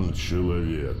завершен,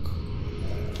 человек.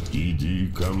 Иди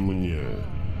ко мне.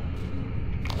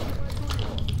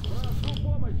 Прошу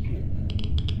помощи.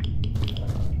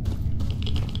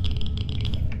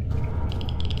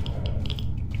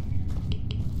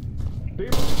 Ты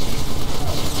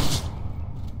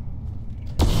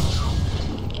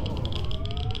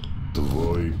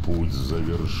Твой путь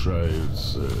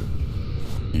завершается.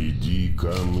 Иди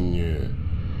ко мне.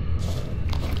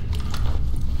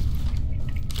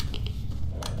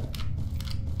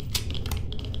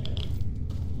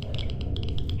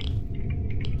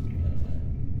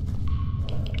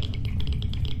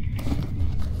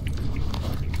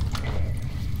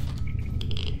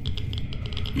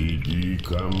 Иди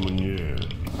ко мне.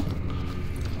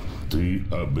 Ты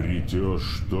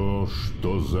обретешь то,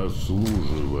 что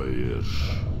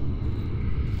заслуживаешь.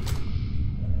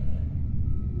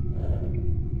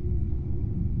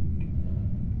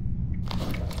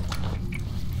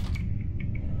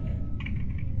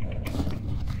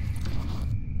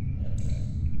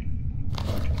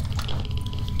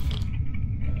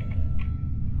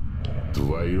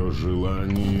 Твое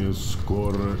желание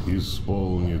скоро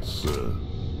исполнится.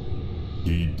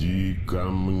 Иди ко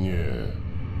мне.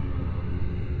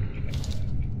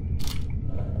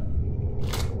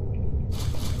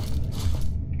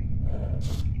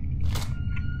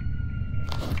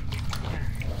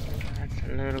 That's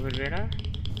a little bit better.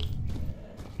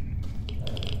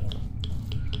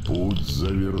 Путь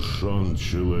завершен,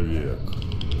 человек.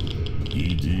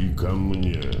 Иди ко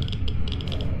мне.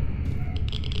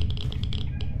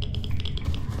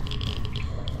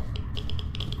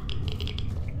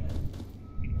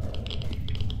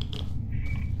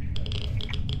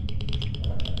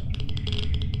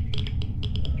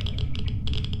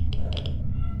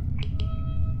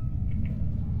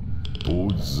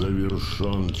 Путь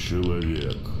завершен,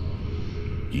 человек.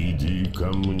 Иди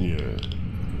ко мне.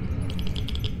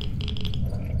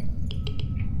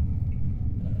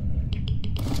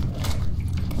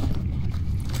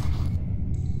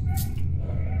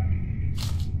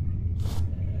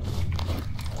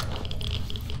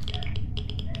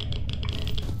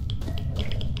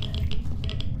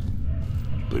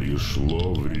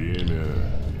 Пришло время.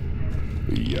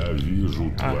 Я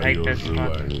вижу твое hate this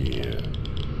part. желание.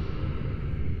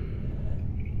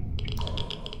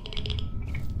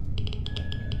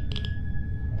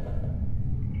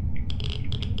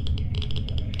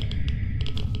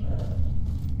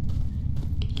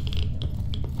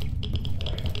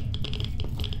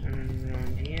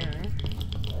 Around here.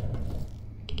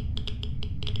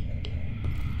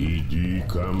 Иди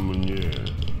ко мне.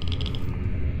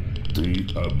 Ты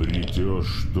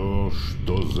обретешь то,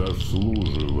 что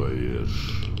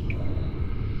заслуживаешь.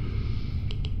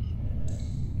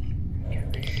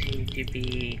 They seem to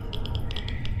be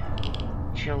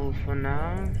chill for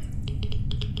now.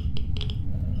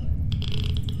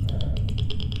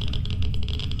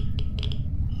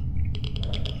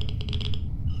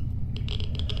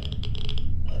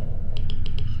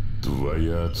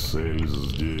 Твоя цель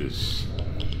здесь.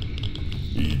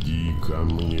 Иди ко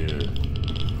мне.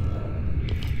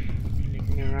 Let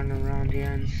me run around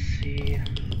here and see if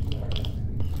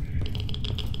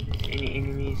there's any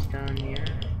enemies down here.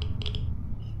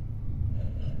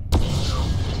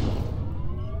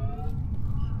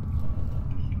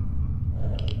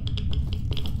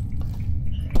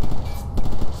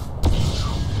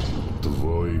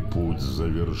 Твой путь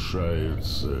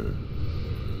завершается.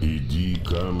 Иди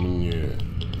ко мне.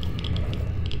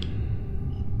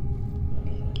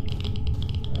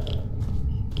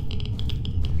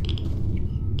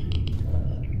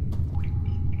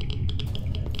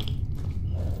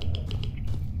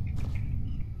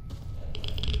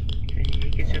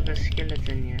 You get a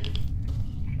skeleton here.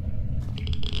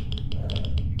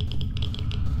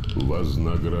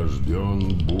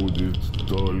 Вознагражден будет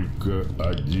только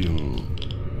один.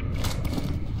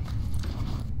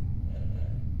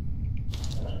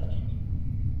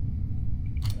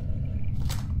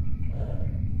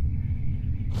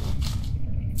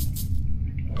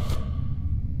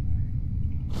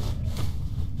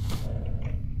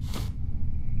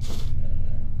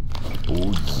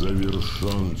 Путь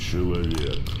завершен,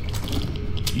 человек.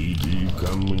 Иди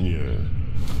ко мне.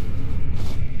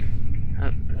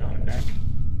 Oh, no, that.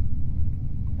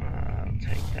 I'll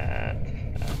take that,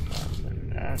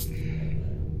 and that.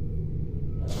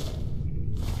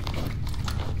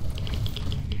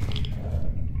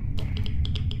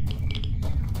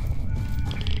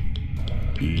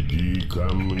 Иди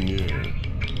ко мне.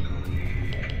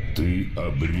 Ты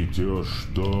обретешь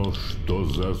то, что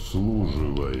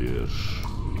заслуживаешь.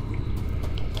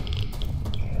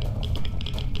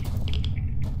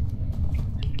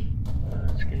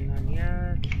 What's going on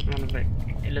here? One of the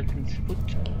elephant's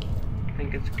foot, I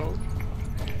think it's called.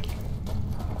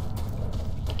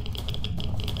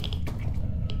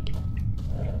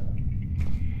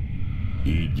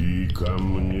 Иди ко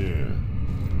мне.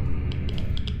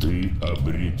 Ты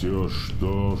обретешь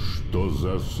то, что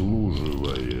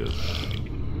заслуживаешь.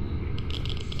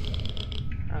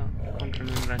 Oh, I can't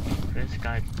remember this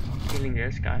guy killing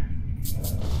this guy.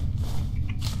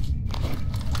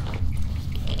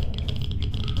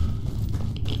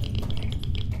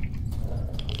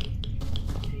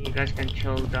 You guys can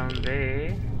chill down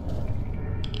there.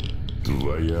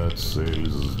 Твоя цель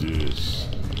здесь.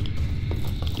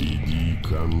 Иди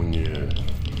ко мне.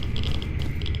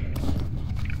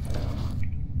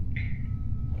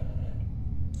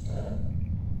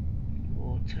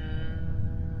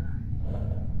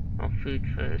 Food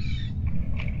first.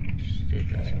 Let's do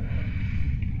this.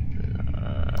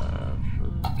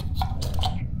 Food.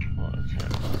 Water.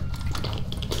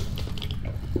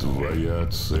 Твоя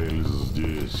цель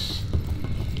здесь.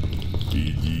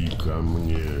 Иди ко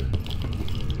мне.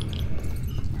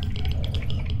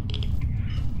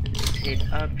 Let's head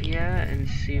up here and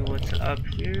see what's up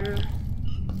here.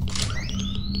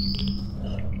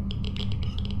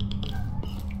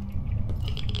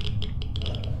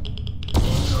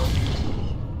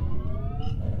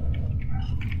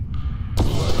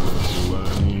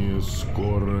 Желание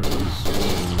скоро исполнится.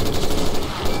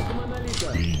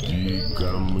 Монолита. Иди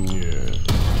ко мне.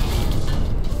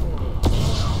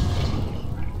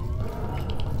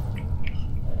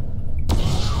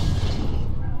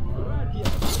 Братья!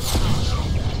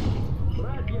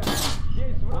 Братья!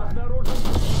 Здесь враг! Обнаружен!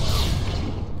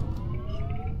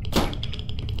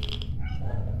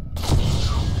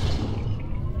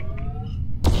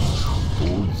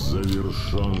 Путь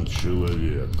завершен,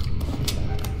 человек.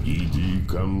 Иди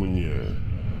ко мне.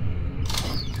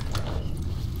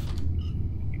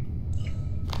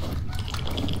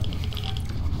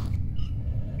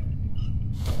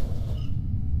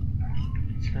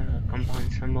 So combine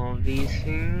some more of these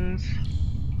things.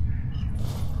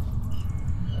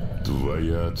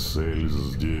 Твоя цель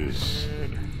здесь.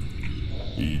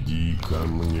 Иди ко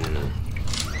мне.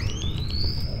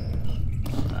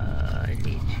 I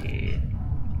need to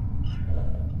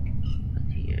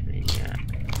put here in here.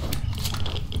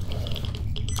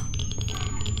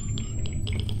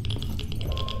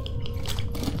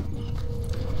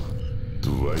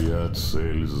 Твоя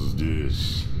цель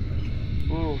здесь.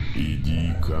 Oof.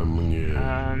 Иди ко мне.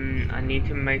 I need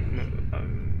to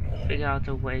figure out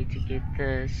a way to get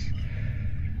this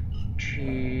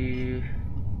to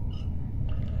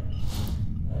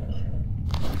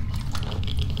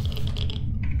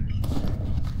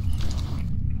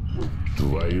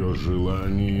Твое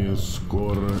желание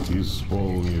скоро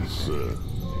исполнится.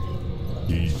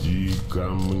 Иди ко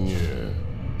мне.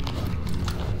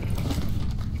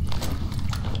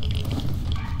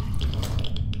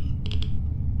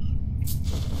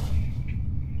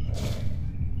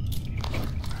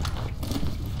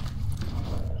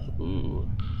 Ooh.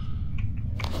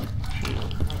 Gee,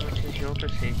 how much is your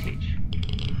percentage?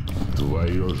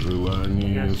 Твое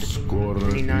желание You're sitting скоро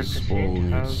at 29%. How's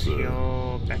исполнится.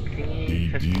 your back thingy?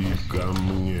 Иди 50%. ко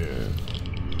мне.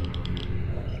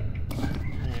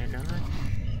 No,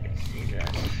 let's see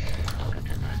that. Got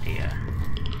an idea.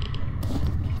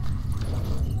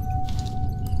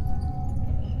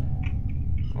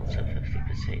 Also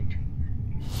 50%.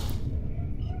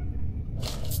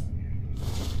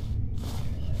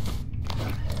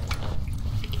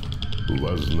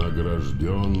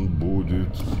 Вознагражден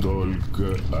будет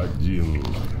только один.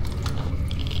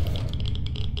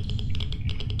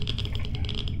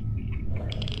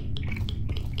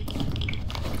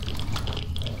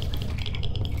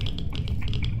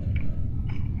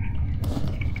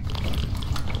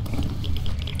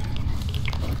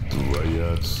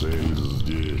 Твоя цель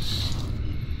здесь.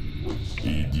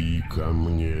 Иди ко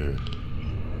мне.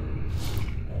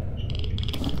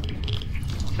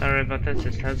 Sorry about this,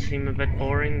 this does seem a bit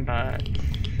boring, but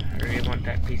I really want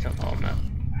that piece of armor.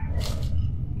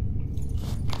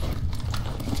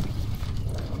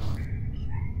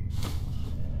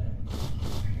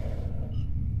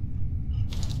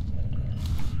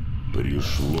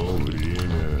 Пришло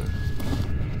время.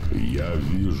 Я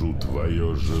вижу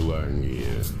твое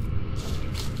желание.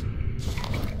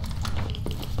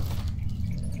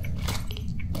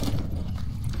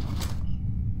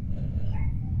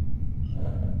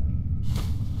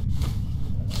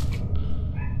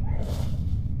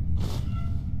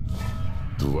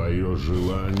 Твое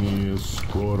желание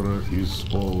скоро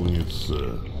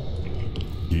исполнится.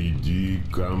 Иди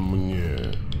ко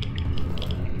мне.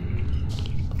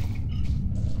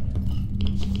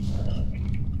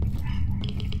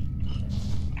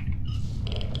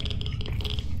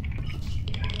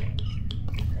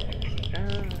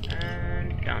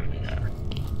 And down we go.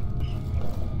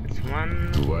 That's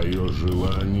one. Твое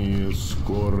желание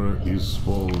скоро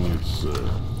исполнится.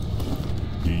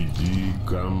 Иди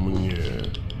ко мне.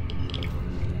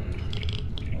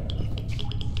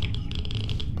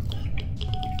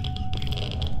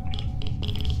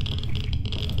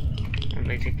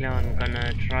 Basically, I'm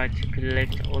gonna try to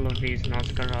collect all of these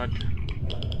Nosgorod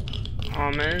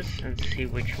armors and see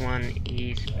which one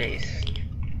is best.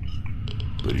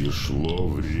 Пришло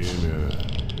время.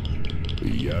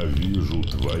 Я вижу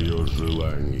твое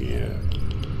желание.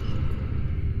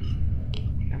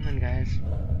 Come on, guys.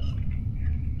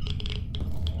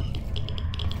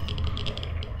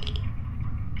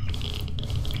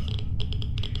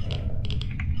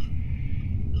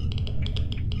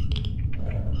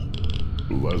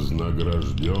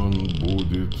 Вознагражден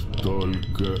будет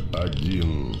только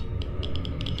один.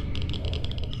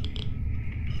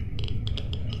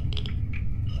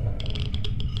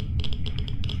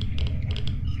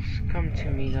 to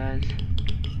me, guys?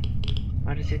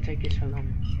 Why does it take you so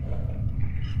long?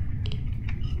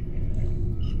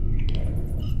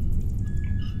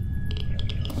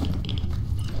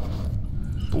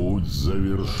 Путь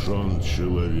завершен,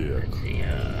 человек.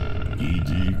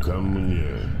 Иди ко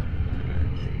мне.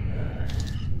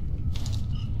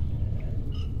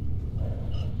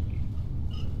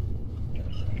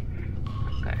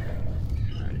 Okay,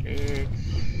 so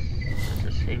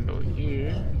let's disassemble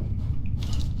you.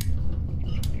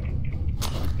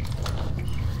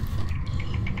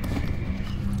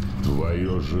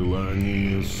 Твое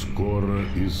желание скоро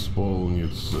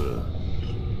исполнится.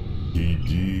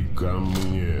 Иди ко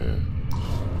мне.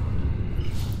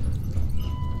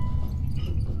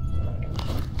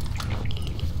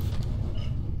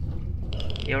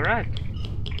 You're right.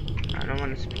 I don't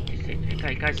want to speak to you.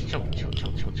 Okay, guys, chill.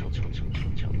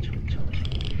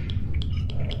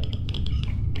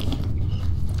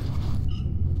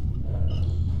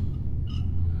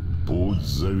 Путь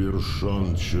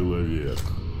завершен, человек.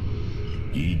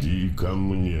 Иди ко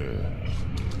мне.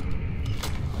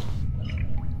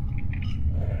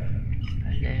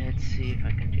 Let's see if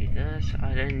I can do this.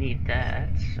 I don't need that,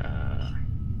 so...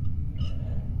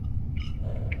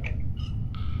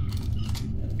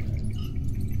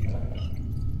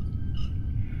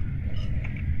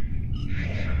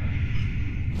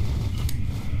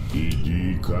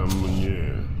 Иди ко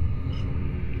мне.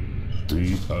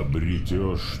 Ты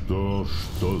обретешь то,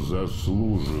 что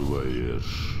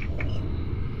заслуживаешь.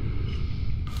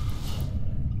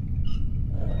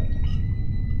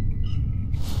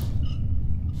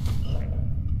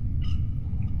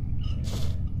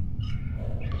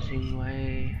 Choosing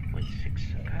way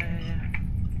 0.6, okay.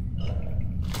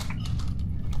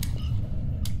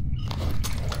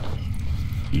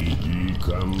 Иди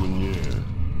ко мне.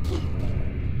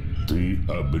 Ты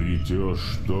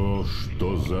обретешь то,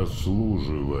 что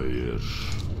заслуживаешь.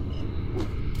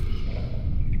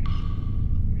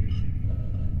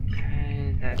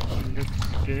 Okay, that looks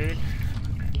good.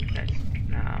 Okay, let's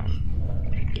now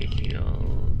get you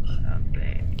out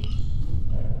there.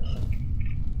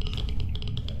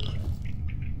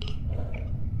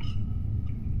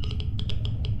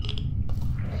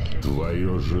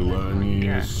 Твое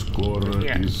желание скоро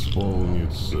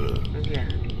исполнится. Yeah.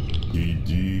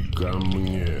 Иди ко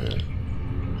мне.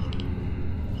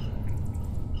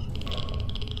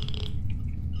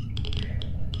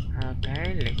 Okay,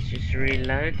 let's just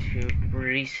reload to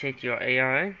reset your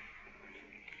AI.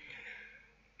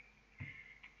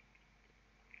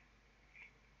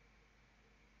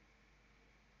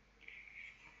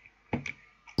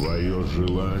 Твое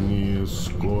желание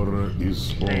скоро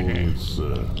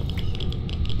исполнится.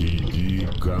 Иди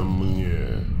ко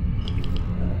мне.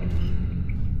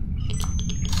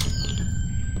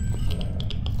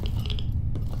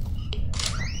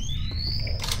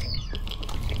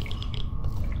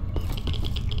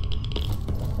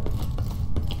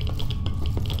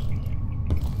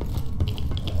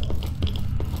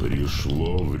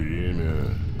 Пришло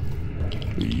время.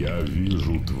 Я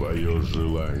вижу твое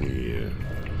желание.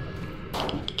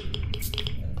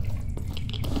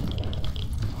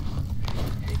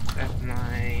 Pick up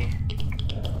my...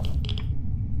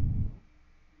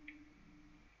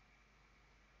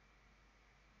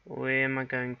 Where am I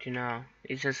going to now?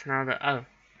 Is this now the... Oh.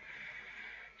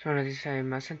 So what did I say? It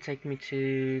mustn't take me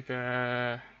to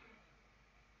the...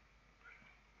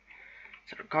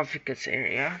 sarcophagus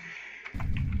area.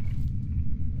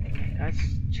 Okay, guys,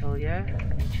 chill here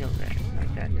and chill there.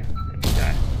 Like that. There we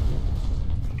go.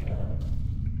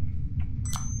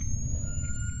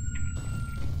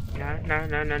 No.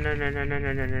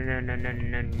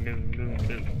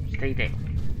 Stay there.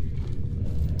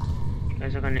 You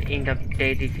guys are gonna end up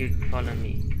dead if you follow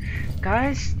me.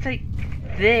 Guys, stay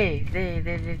there.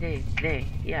 There.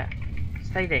 Yeah.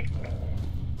 Stay there.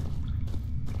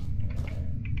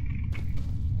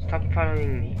 Stop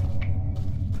following me.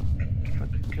 If I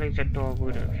could close that door, I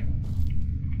would have.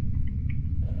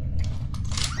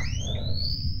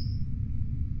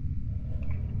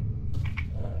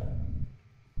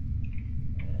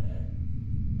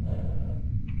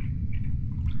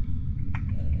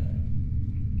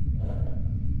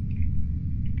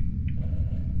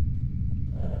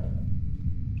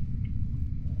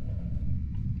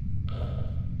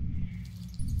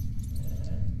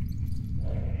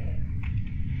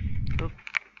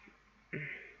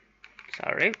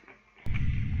 Sorry.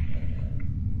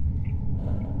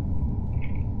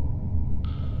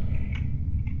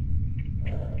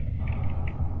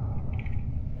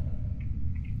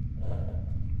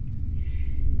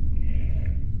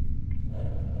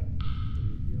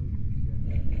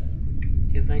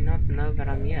 You may not know that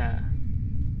I'm here.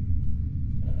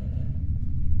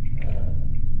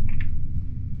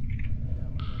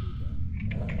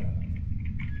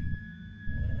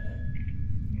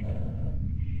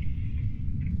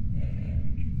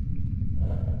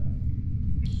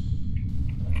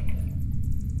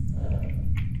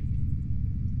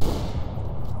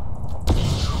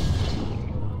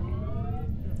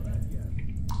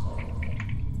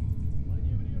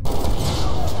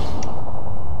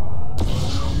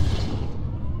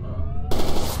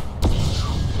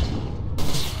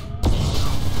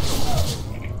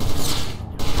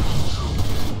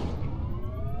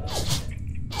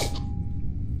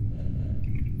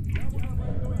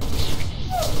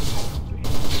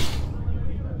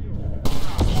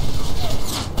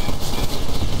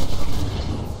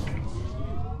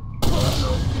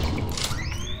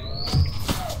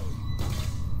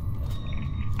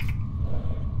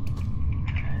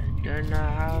 Don't know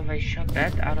how they shot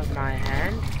that out of my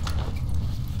hand.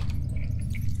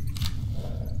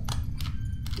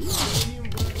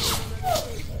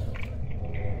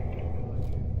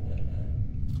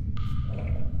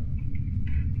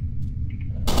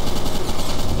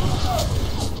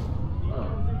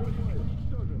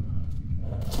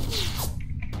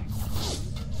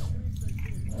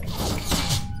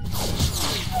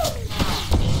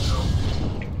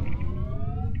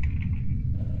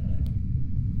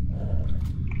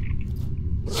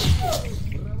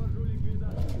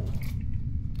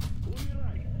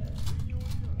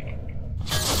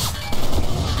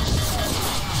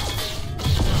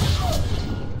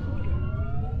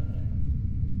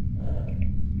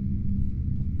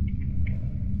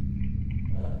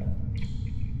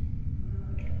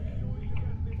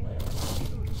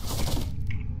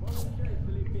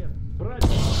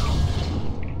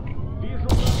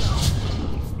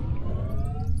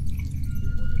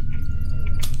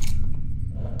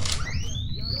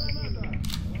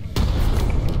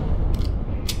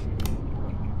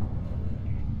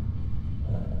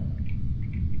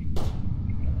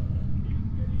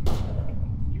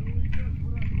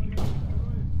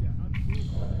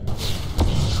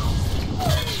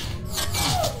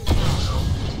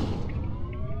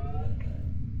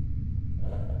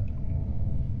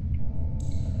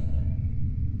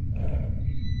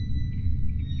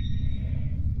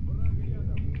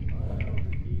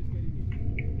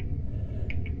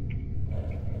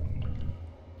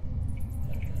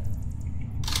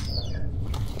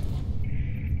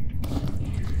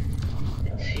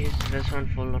 Use this one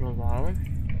for a little while.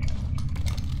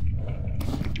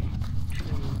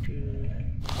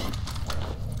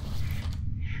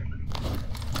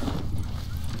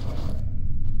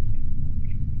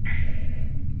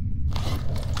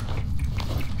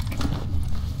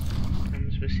 How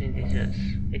much percent is this?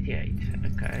 88.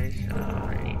 Okay, so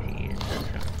I need to use this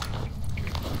one.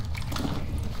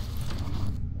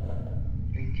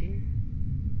 19?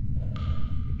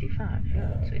 55,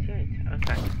 yeah, it's 88.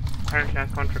 Okay. Apparently I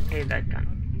can't repair that gun.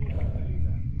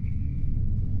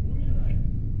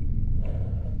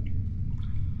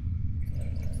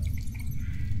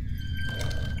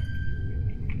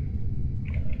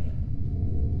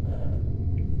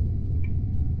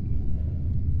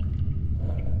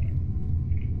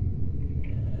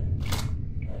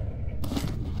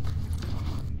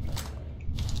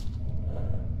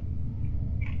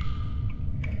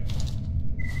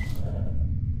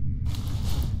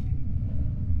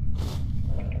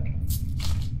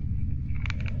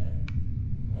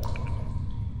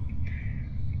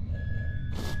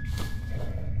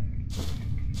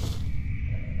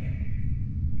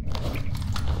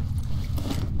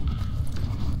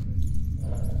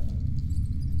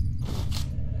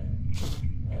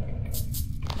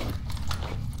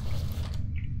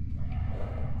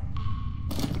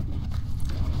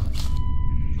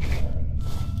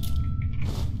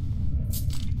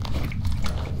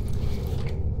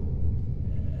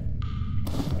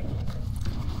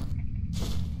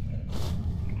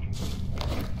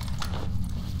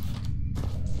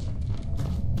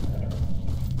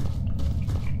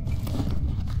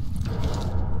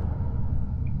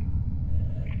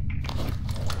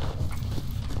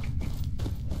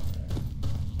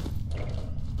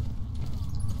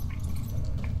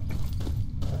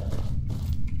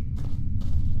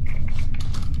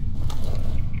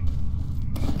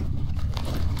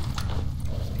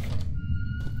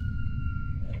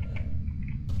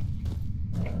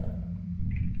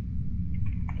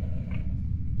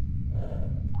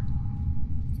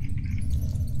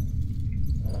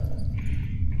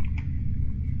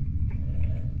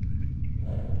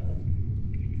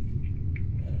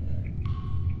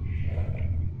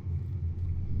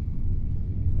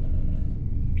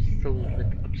 Still a bit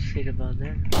upset about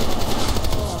that.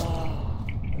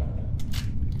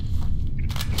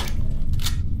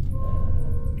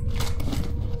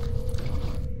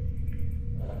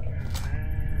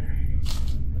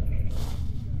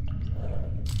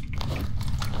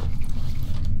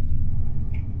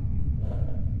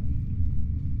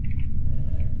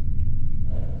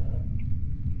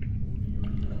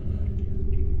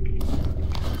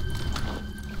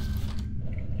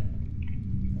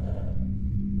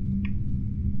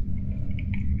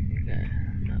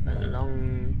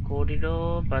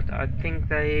 Corridor, but I think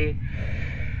the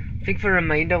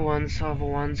remainder ones are the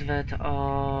ones that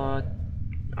are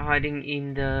hiding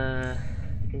in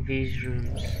these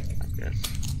rooms, I guess.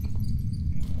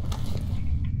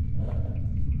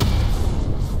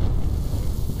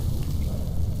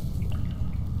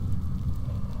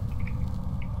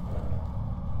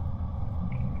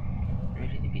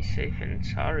 Ready to be be safe and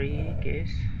sorry, I guess.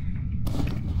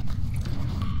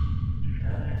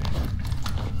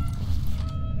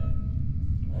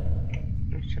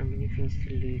 There's so many things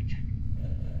to loot.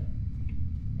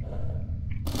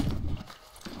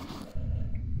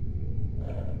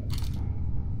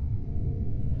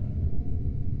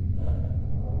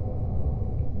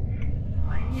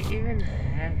 Why do you even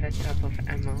have that type of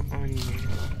ammo on you?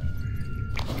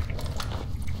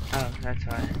 Oh, that's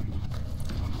why.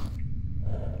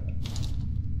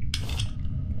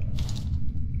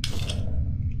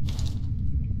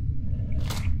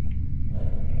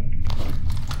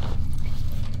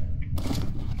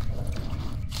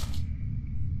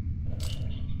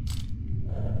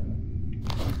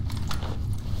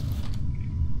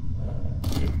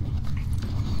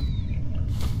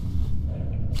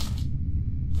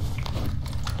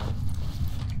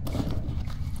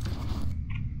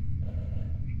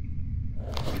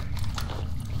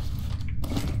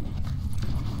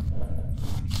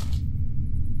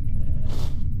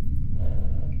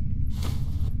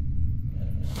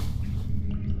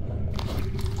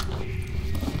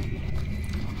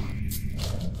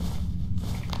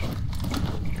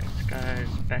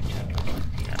 Batch up.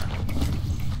 Yeah.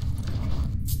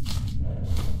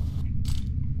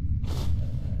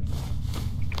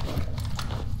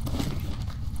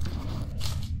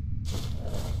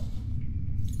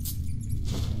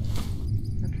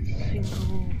 Not a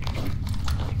single.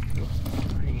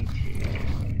 I need to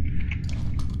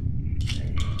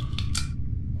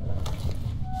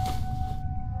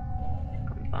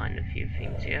combine a few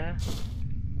things here.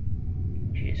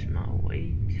 Reduce my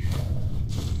weight.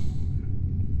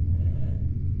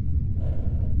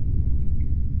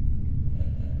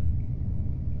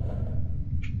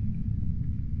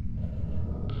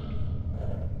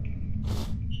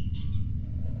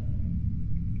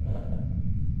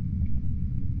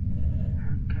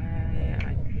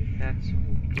 That's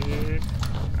all good.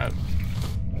 Oh,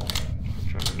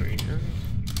 for some reasons.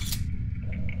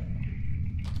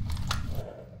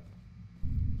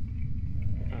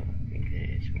 Oh, I think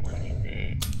there's one in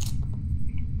there.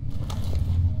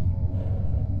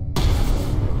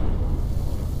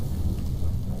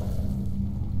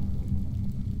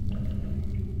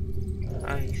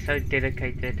 Oh, he's so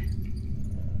dedicated.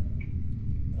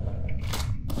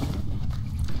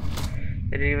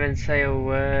 Didn't even say a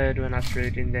word when I threw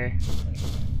it in there.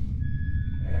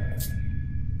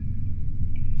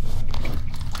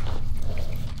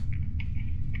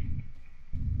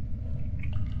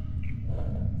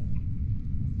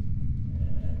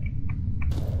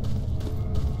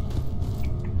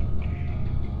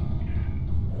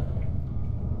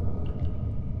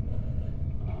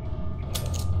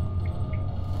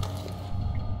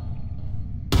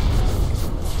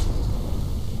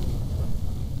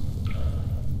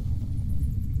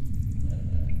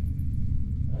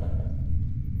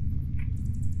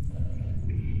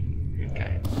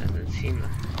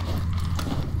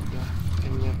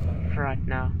 Right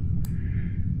now.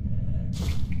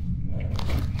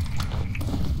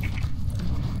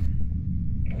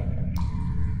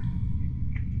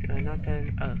 Do I not have?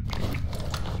 Oh, okay.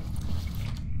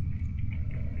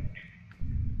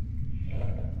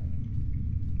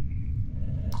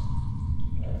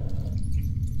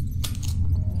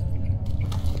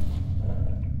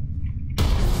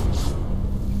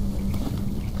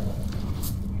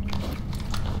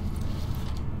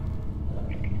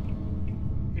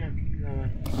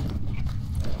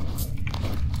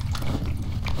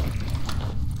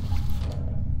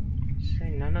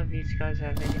 These guys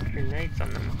have any grenades on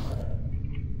them.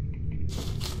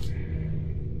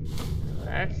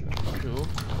 That's not cool.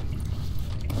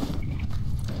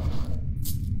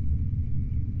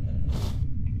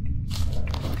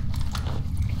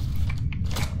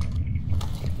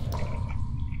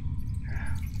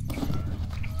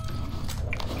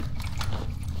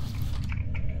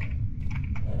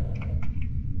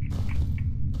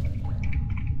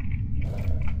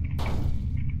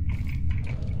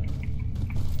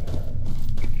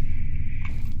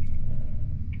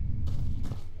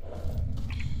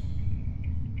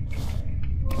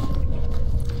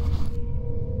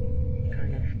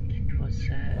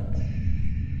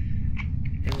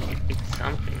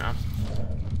 Something up.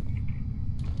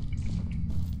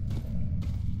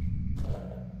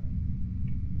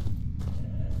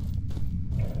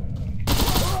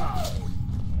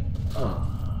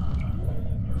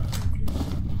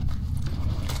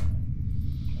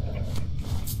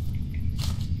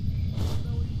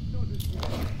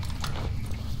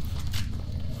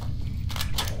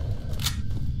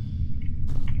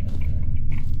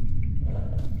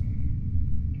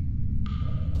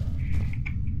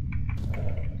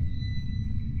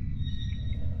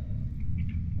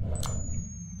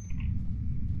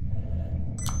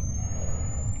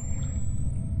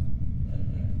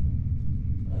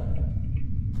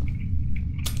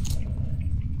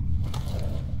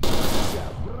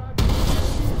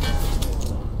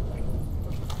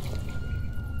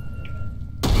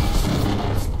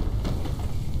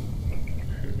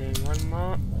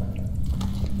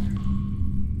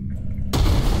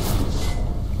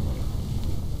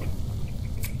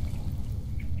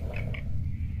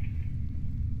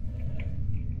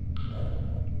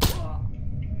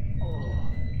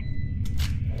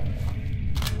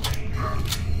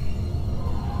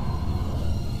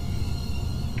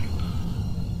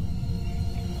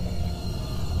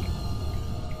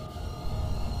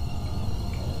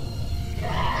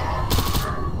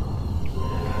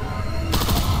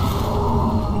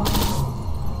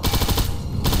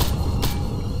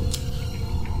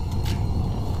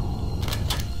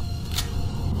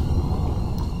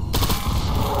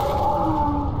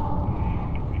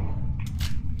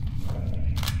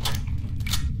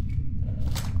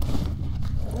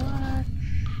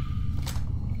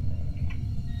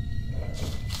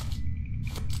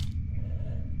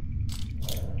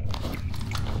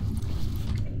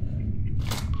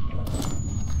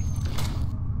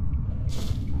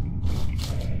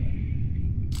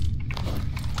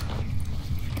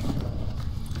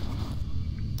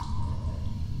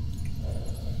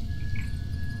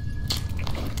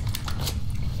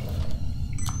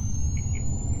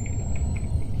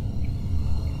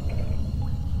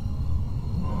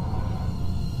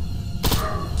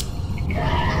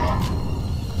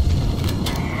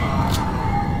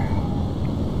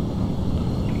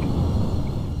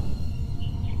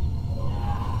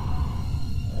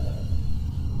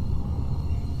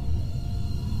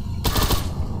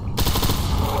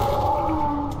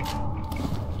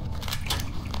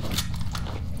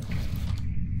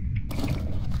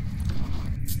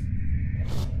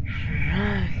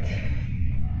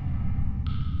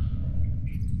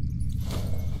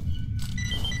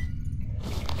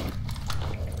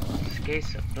 Okay,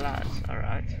 supplies.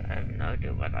 Alright, I have no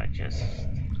idea what I just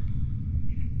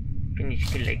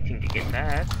finished collecting to get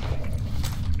that.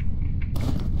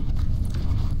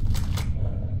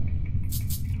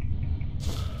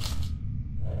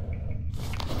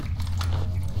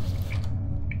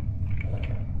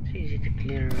 It's easy to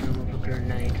clear a room with a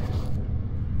grenade.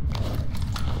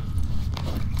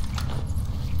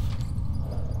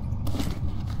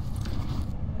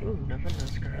 Ooh, another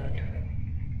nose guard.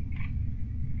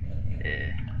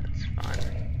 Yeah, that's fine.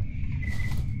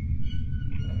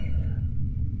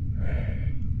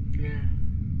 Yeah.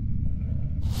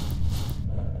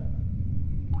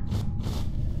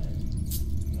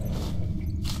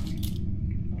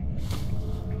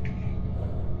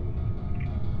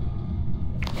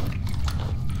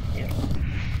 Yep.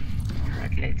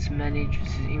 Alright, let's manage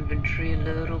this inventory a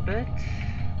little bit.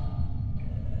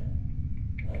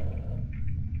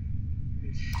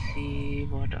 And see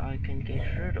what I can get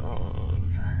rid of.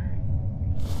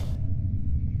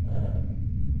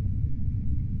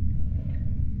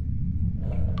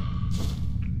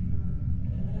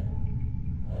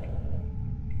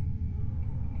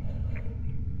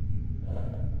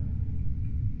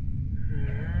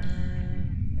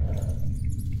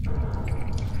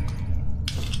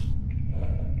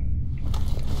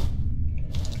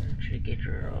 Actually get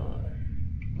rid of.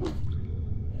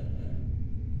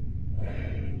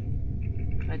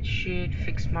 That should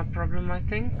fix my problem, I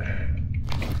think.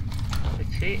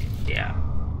 Let's see. Yeah.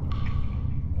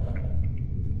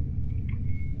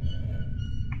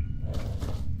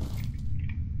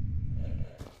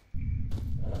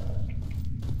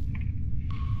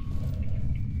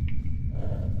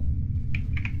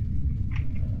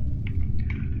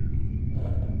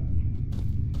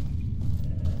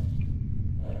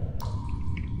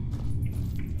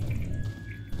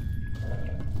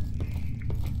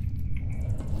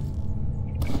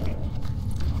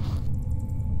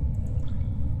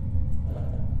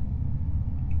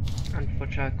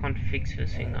 Unfortunately, I can't fix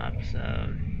this thing up, so.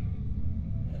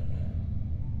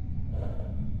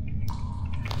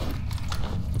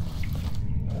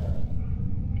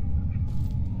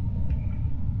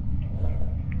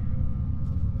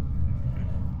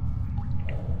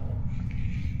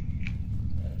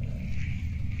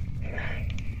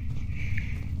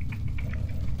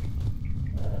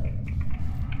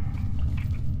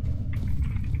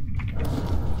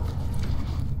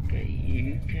 Okay,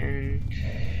 you can't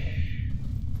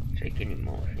take any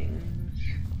more things.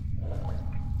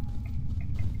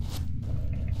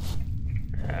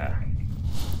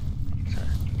 So.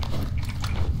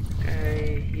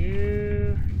 Okay,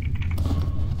 you.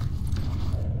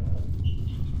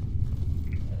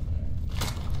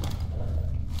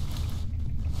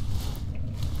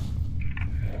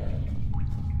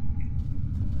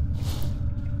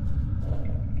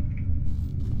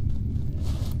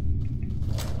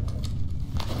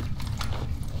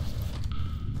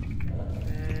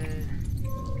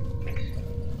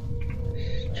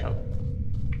 Chill.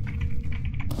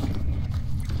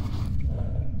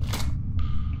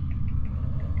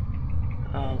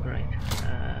 Oh, great.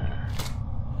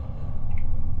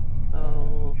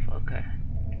 Oh, okay.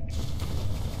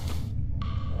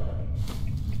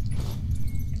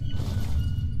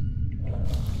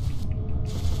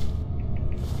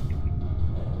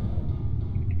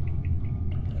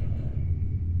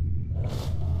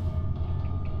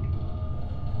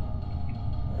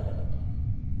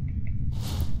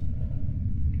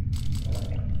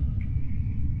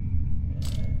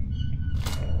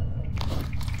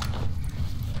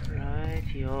 Right,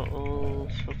 you're all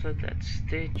sorted. That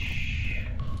stitch.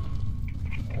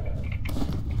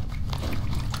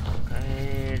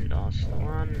 Okay, last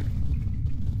one.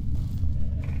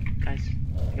 Guys,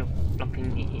 you're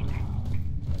blocking me in.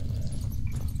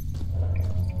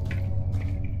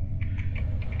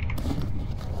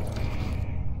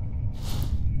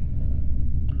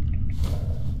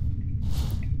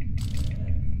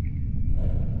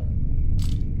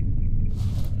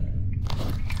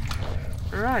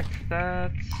 Right,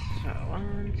 that's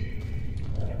one.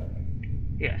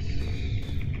 Yes,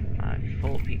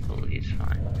 4 people is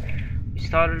fine. We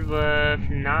started with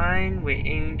 9. We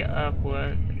ended up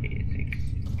with 3,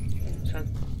 6. So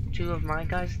 2 of my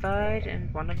guys died,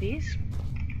 and 1 of these.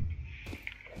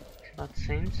 It's about the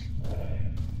same.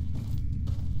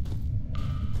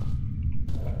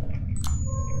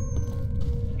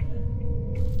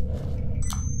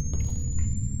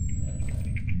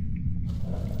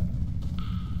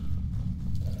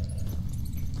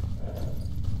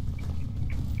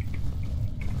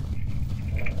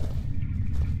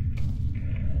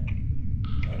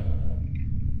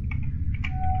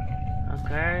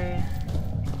 Okay.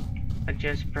 I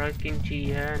just broke into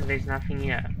here and there's nothing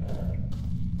here.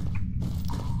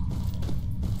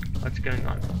 What's going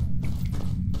on?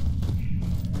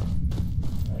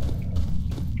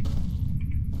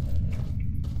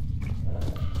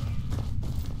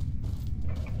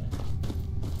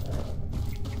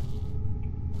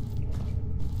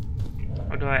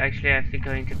 Or do I actually have to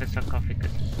go into the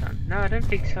sarcophagus this time? No, I don't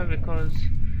think so, because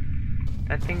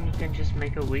that thing you can just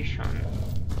make a wish on.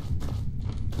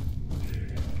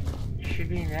 Should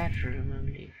be in that room, I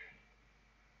believe.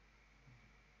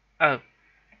 Oh.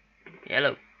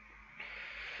 Yellow.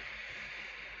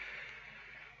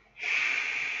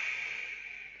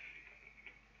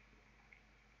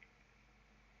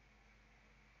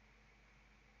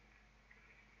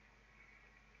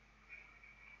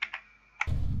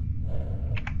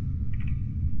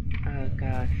 Okay,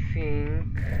 I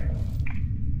think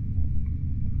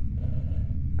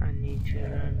I need to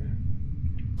run.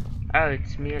 Oh,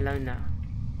 it's me alone now.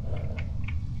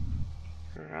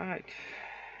 Right.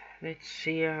 Let's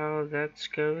see how that's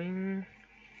going.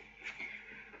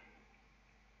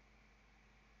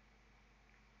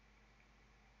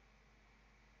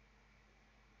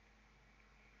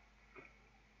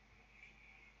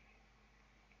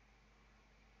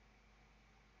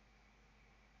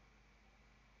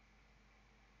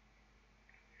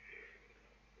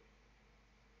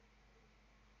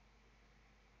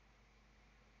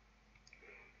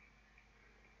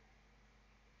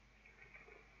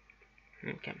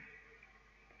 Okay.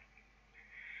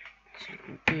 It's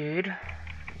looking good.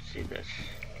 Let's see this.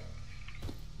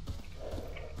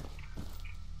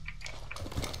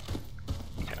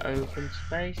 It's open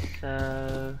space,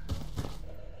 so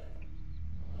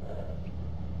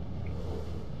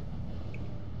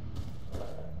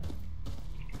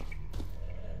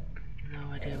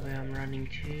no idea where I'm running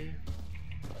to.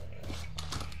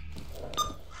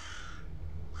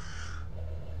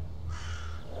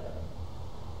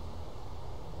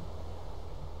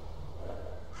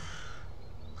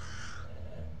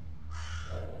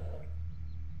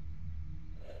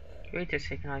 Wait a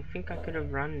second, I think I could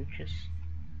have run just...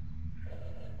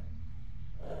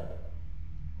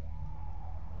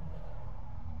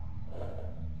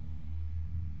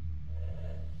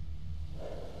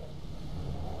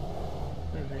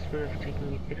 Oh, this would have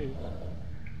taken me through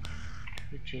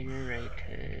the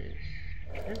generators.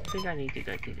 I don't think I need to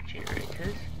go to the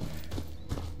generators.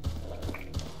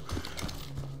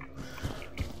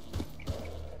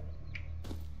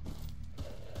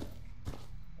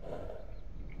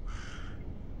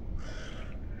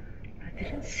 I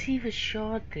didn't see the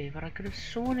shard there, but I could have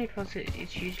sworn it was.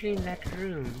 It's usually in that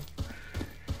room.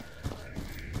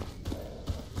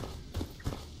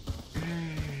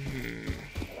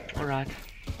 Alright,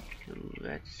 so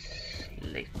that's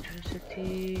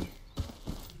electricity.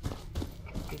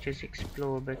 We just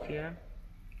explore a bit here.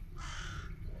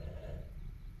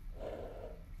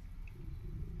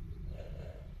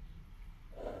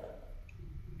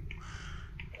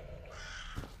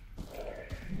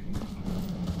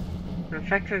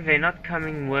 The fact that they're not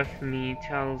coming with me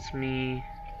tells me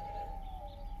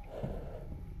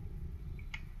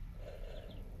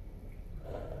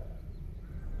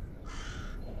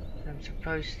I'm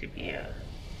supposed to be here.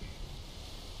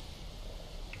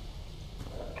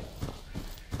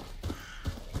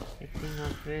 If they're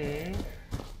not there.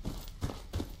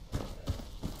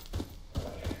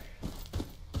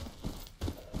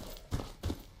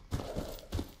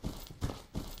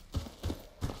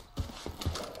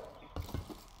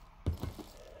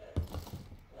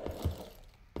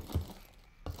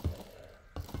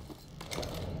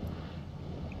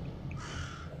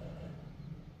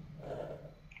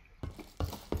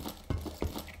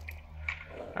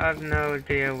 I have no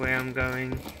idea where I'm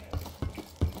going.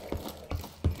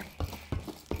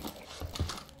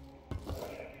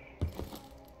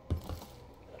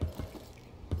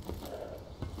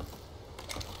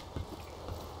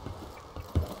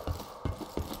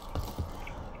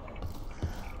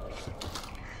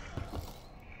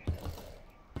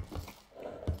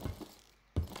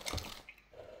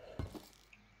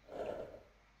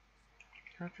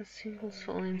 Not a single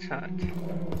soul inside.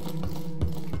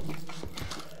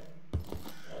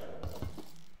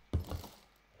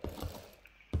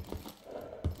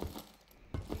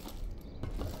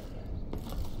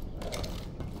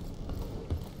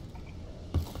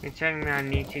 It's telling me I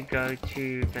need to go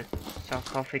to the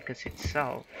sarcophagus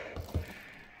itself.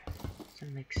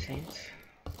 Doesn't make sense.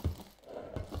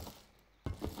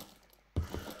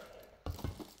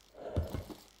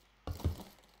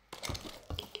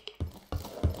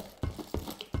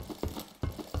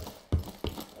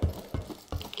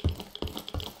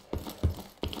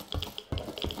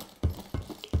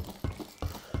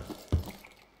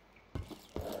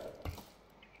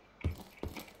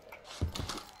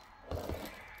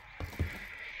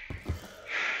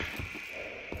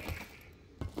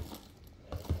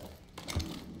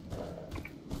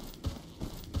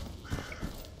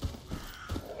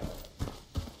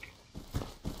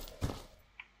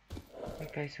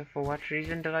 Okay, so for what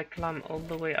reason did I climb all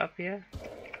the way up here?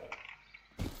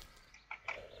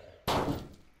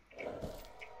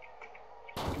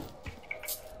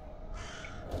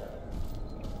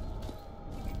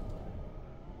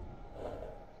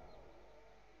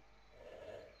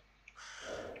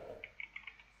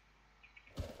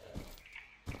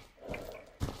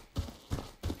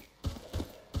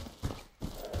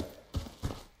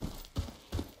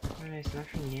 There's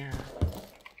nothing here.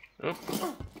 Oops.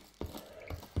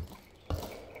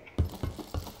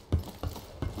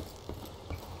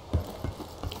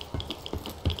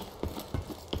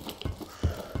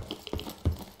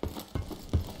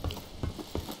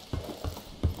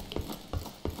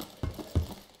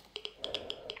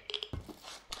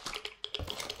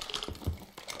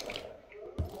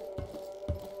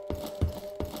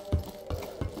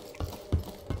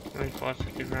 Very fast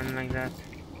if you run like that.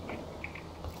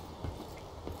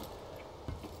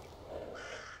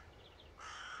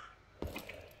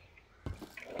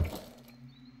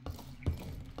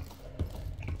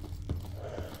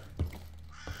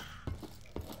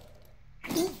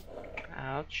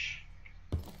 Ouch.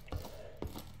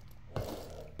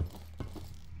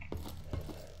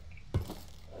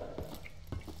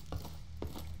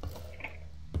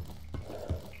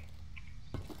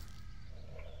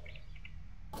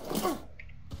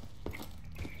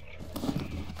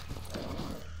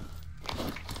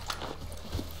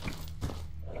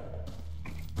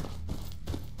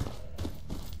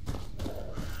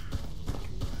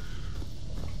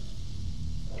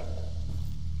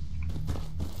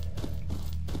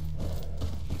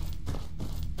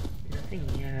 Nothing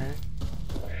here.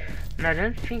 And I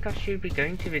don't think I should be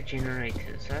going to the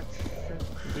generators. That's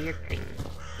a weird thing.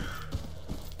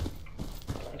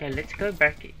 Okay, let's go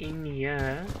back in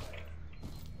here.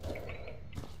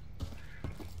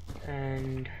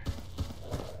 And...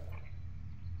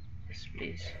 yes,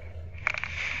 please.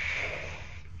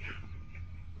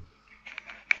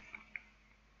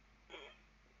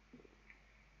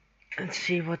 And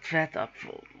see what that's up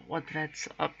for. What that's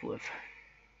up with.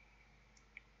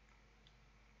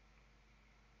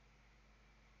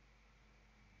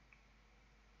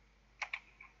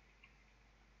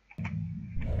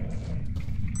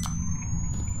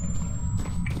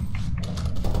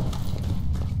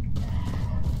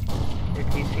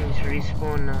 Let these things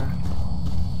respawn now.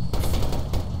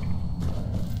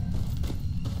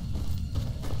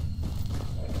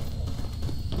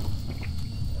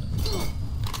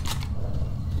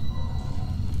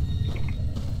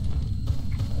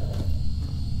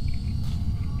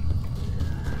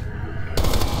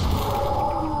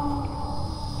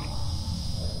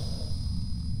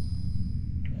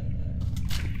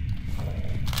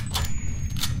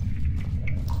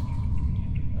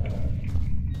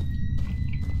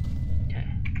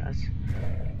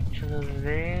 Over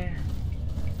there.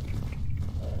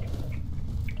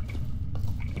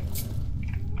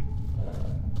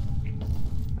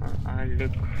 I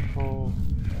look for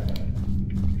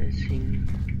this thing.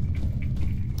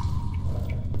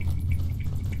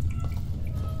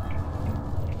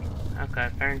 Okay,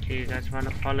 apparently you guys want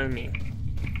to follow me.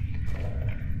 I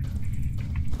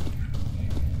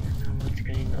don't know what's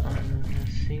going on with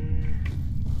this thing.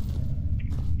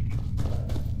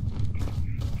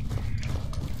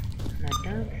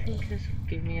 I don't think this will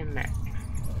give me a map.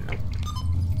 Nope.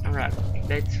 Alright,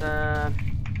 let's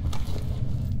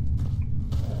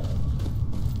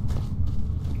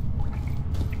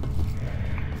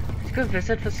go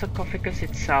visit the sarcophagus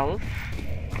itself.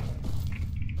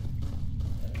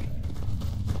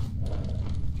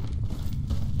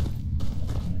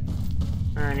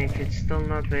 And if it's still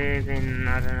not there, then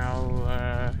I don't know,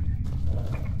 I'll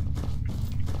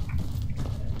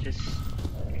just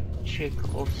check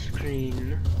off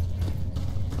screen.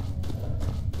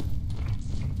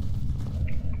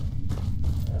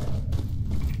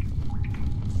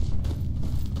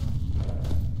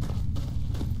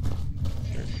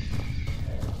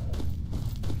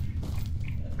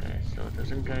 Okay, so it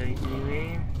doesn't go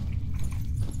anywhere.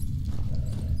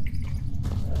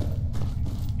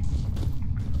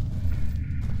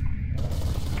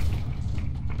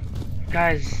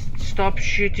 Guys, stop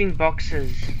shooting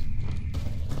boxes.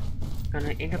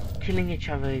 Gonna end up killing each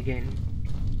other again.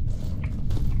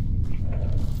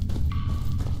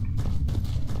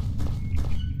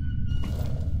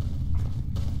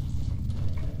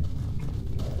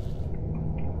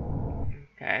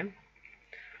 Okay.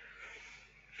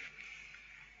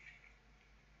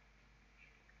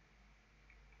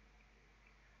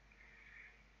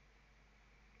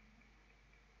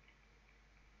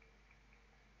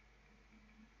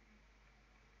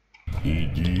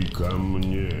 Иди ко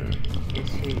мне.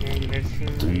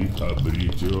 Ты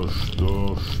обретешь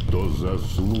то, что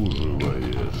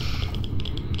заслуживаешь.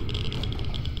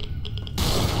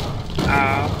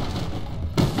 Why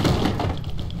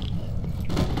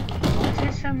is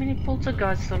there so many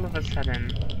poltergeists all of a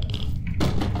sudden?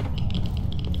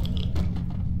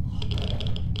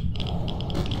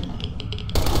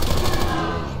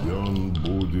 Рожден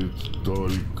будет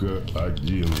только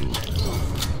один.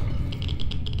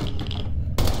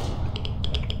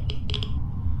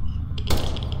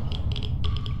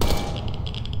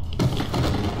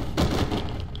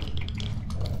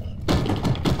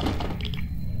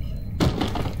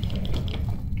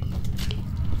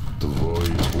 Твой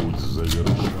путь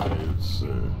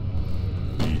завершается.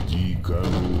 Иди ко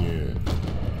мне.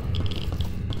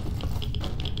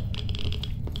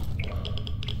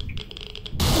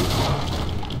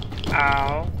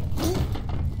 Ow.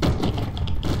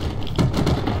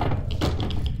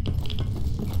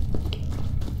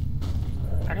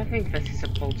 I don't think this is a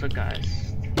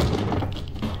poltergeist.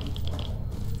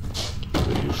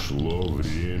 Пришло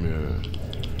время.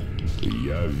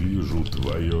 Я вижу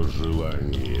твое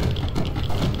желание.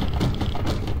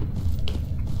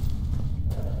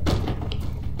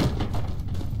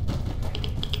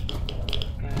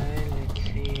 Okay, let's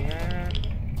see here.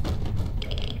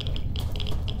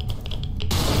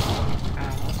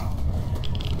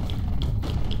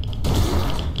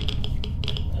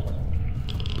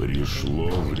 Пришло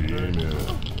время.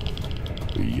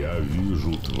 Я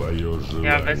вижу твое желание.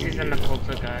 Yeah, this isn't a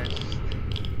poltergeist.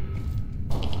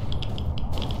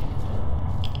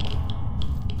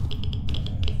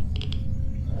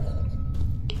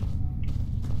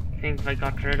 I think I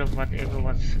got rid of whatever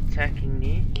was attacking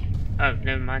me. Oh,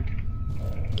 never mind.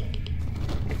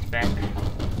 It's back.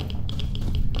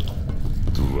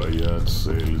 Твоя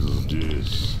цель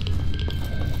здесь.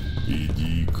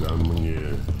 Иди ко мне.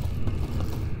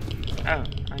 Oh,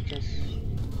 I just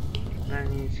ran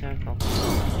in a circle.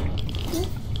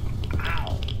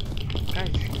 Ow!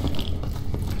 Guys,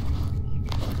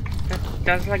 that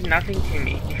does like nothing to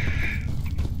me.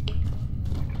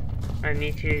 I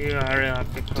need to hurry up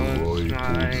because Твой путь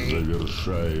my...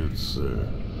 завершается.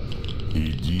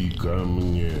 Иди ко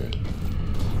мне.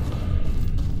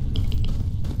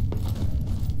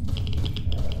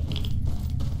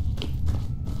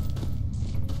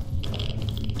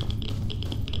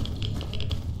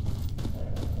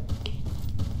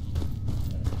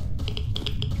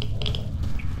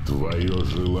 Твое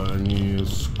желание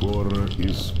скоро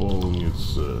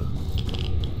исполнится.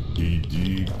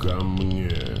 Иди ко мне.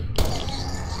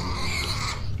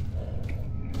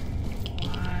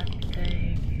 What the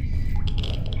heck is...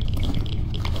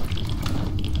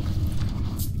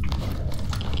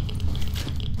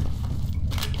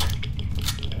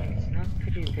 It's not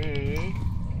through there.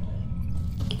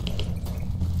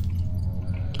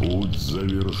 Путь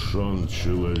завершен,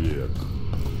 человек.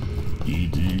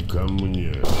 Иди ко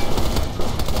мне.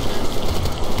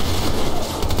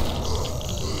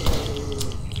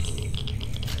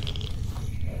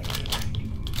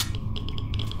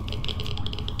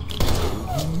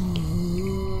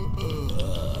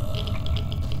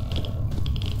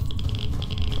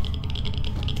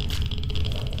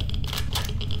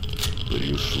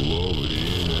 Пришло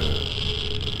время.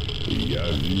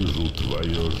 Я вижу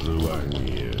твое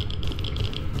желание.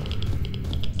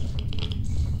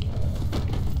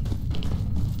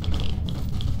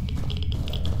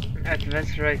 At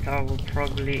this rate, I will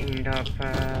probably end up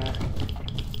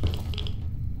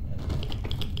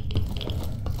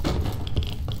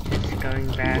just going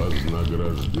back.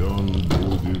 Вознагражден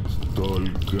будет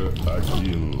только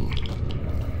один.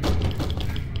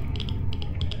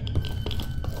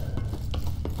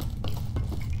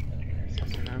 This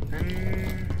doesn't open.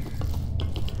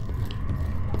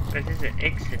 This is the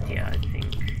exit here, I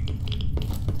think.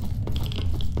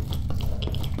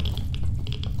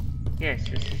 Yes,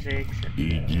 this is the exit.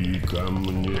 Иди ко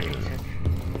мне. Exit.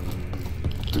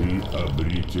 Ты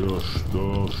обретешь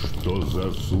то, что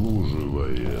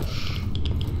заслуживаешь.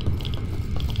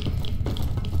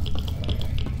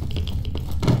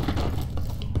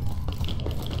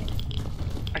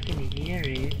 I can hear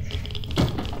it.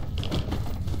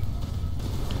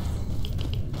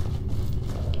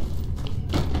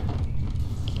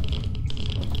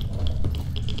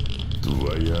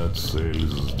 Твоя цель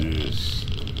здесь.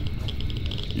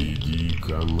 Иди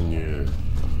ко мне.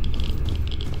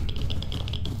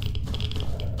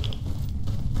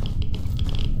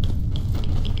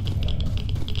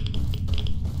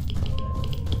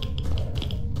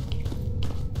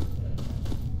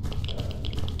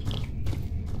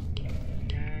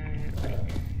 Wait.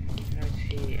 Let's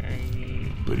see a...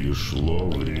 Пришло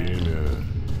время.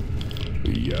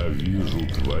 Я вижу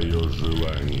твое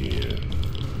желание.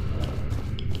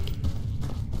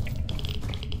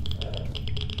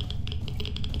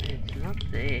 It's not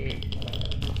there.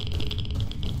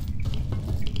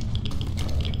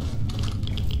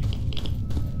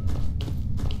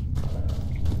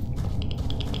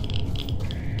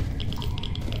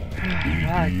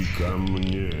 Иди ко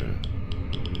мне.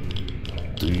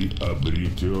 Ты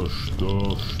обретешь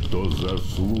то, что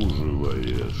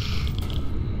заслуживаешь.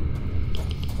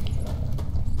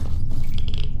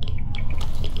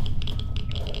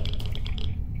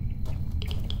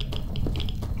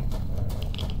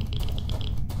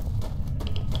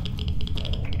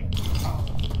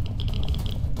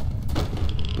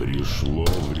 Пришло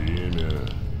время.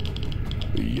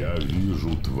 Я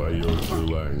вижу твое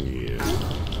желание.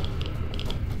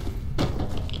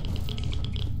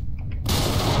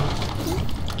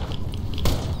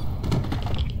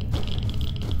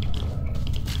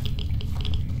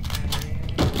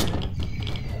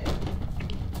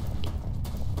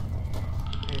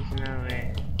 There's no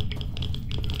way.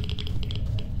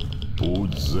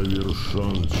 Путь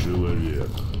завершен,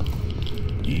 человек.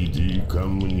 Иди ко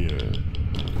мне.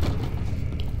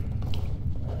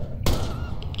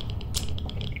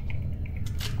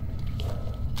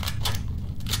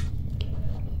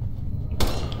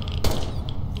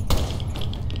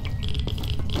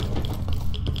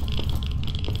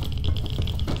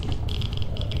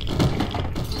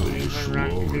 Either run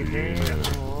Пришло through время. there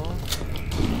or...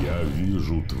 Я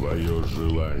вижу твое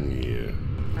желание.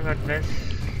 How about this?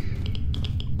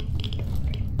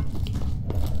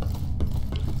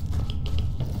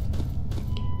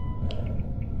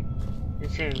 You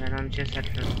see, man, I'm just at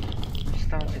the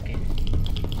start again.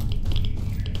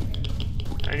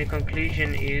 Only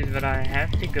conclusion is that I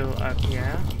have to go up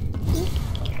here.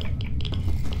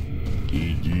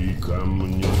 Иди ко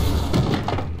мне.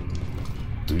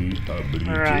 Ты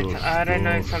Alright, обретешь I don't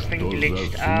know то, if something что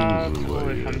glitched out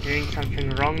or if I'm заслуживаешь. doing something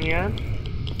wrong here.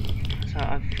 So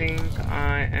I think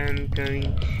I am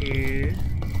going to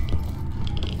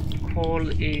call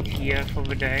it here for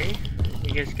the day.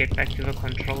 We just get back to the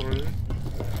control room.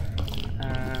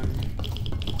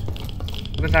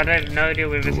 Because I don't have no idea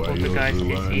where this Твое poltergeist is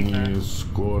желание either.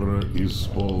 скоро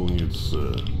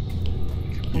исполнится.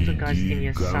 Poltergeist in Иди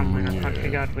here ко somewhere, I can't мне.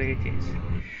 figure out where it is.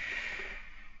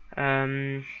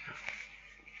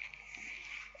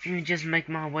 Let me just make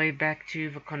my way back to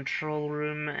the control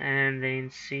room and then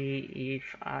see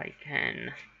if I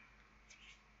can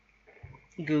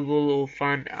Google or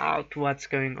find out what's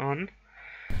going on.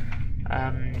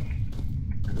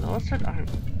 And also I'm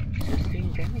just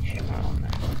doing damage to my armor.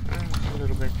 Just a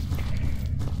little bit.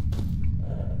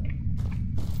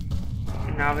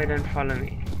 Now they don't follow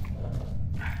me.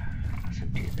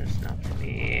 Doesn't do this now to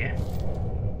me.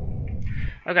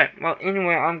 Okay, well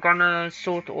anyway, I'm gonna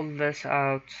sort all this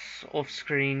out off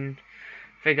screen,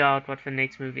 figure out what the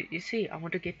next move is. You see, I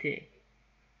want to get there.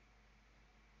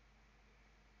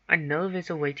 I know there's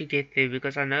a way to get there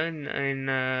because I know in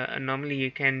Anomaly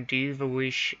you can do the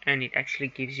wish and it actually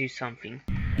gives you something.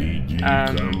 Иди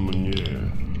ко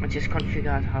мне. I just can't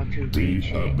figure out how to Ты reach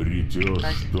it. обретешь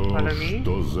Guys, то, follow me.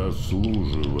 что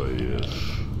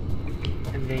заслуживаешь.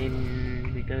 And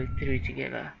then we go through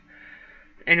together.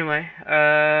 Anyway,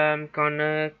 I'm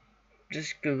gonna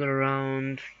just Google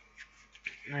around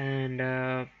and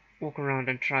walk around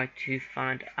and try to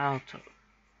find out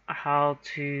how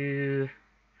to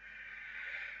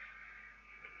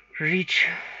reach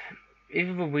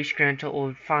either the wish granter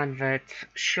or find that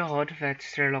shard that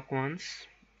Strelok wants.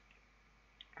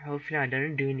 Hopefully I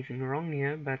don't do anything wrong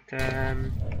here, but let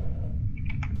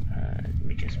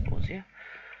me just pause here.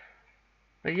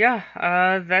 But yeah,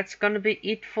 that's gonna be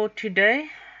it for today.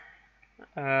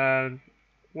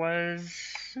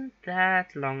 Wasn't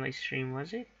that long a stream,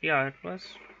 was it? Yeah, it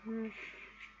was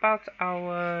about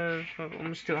hour,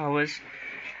 almost 2 hours.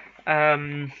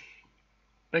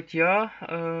 But yeah,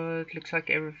 it looks like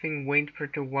everything went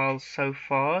pretty well so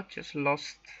far. Just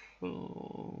lost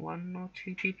 1 or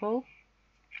 2 people.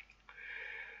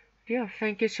 Yeah,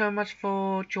 thank you so much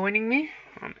for joining me.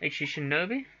 I'm HG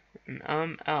Shinobi, and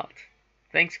I'm out.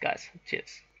 Thanks guys,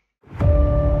 cheers.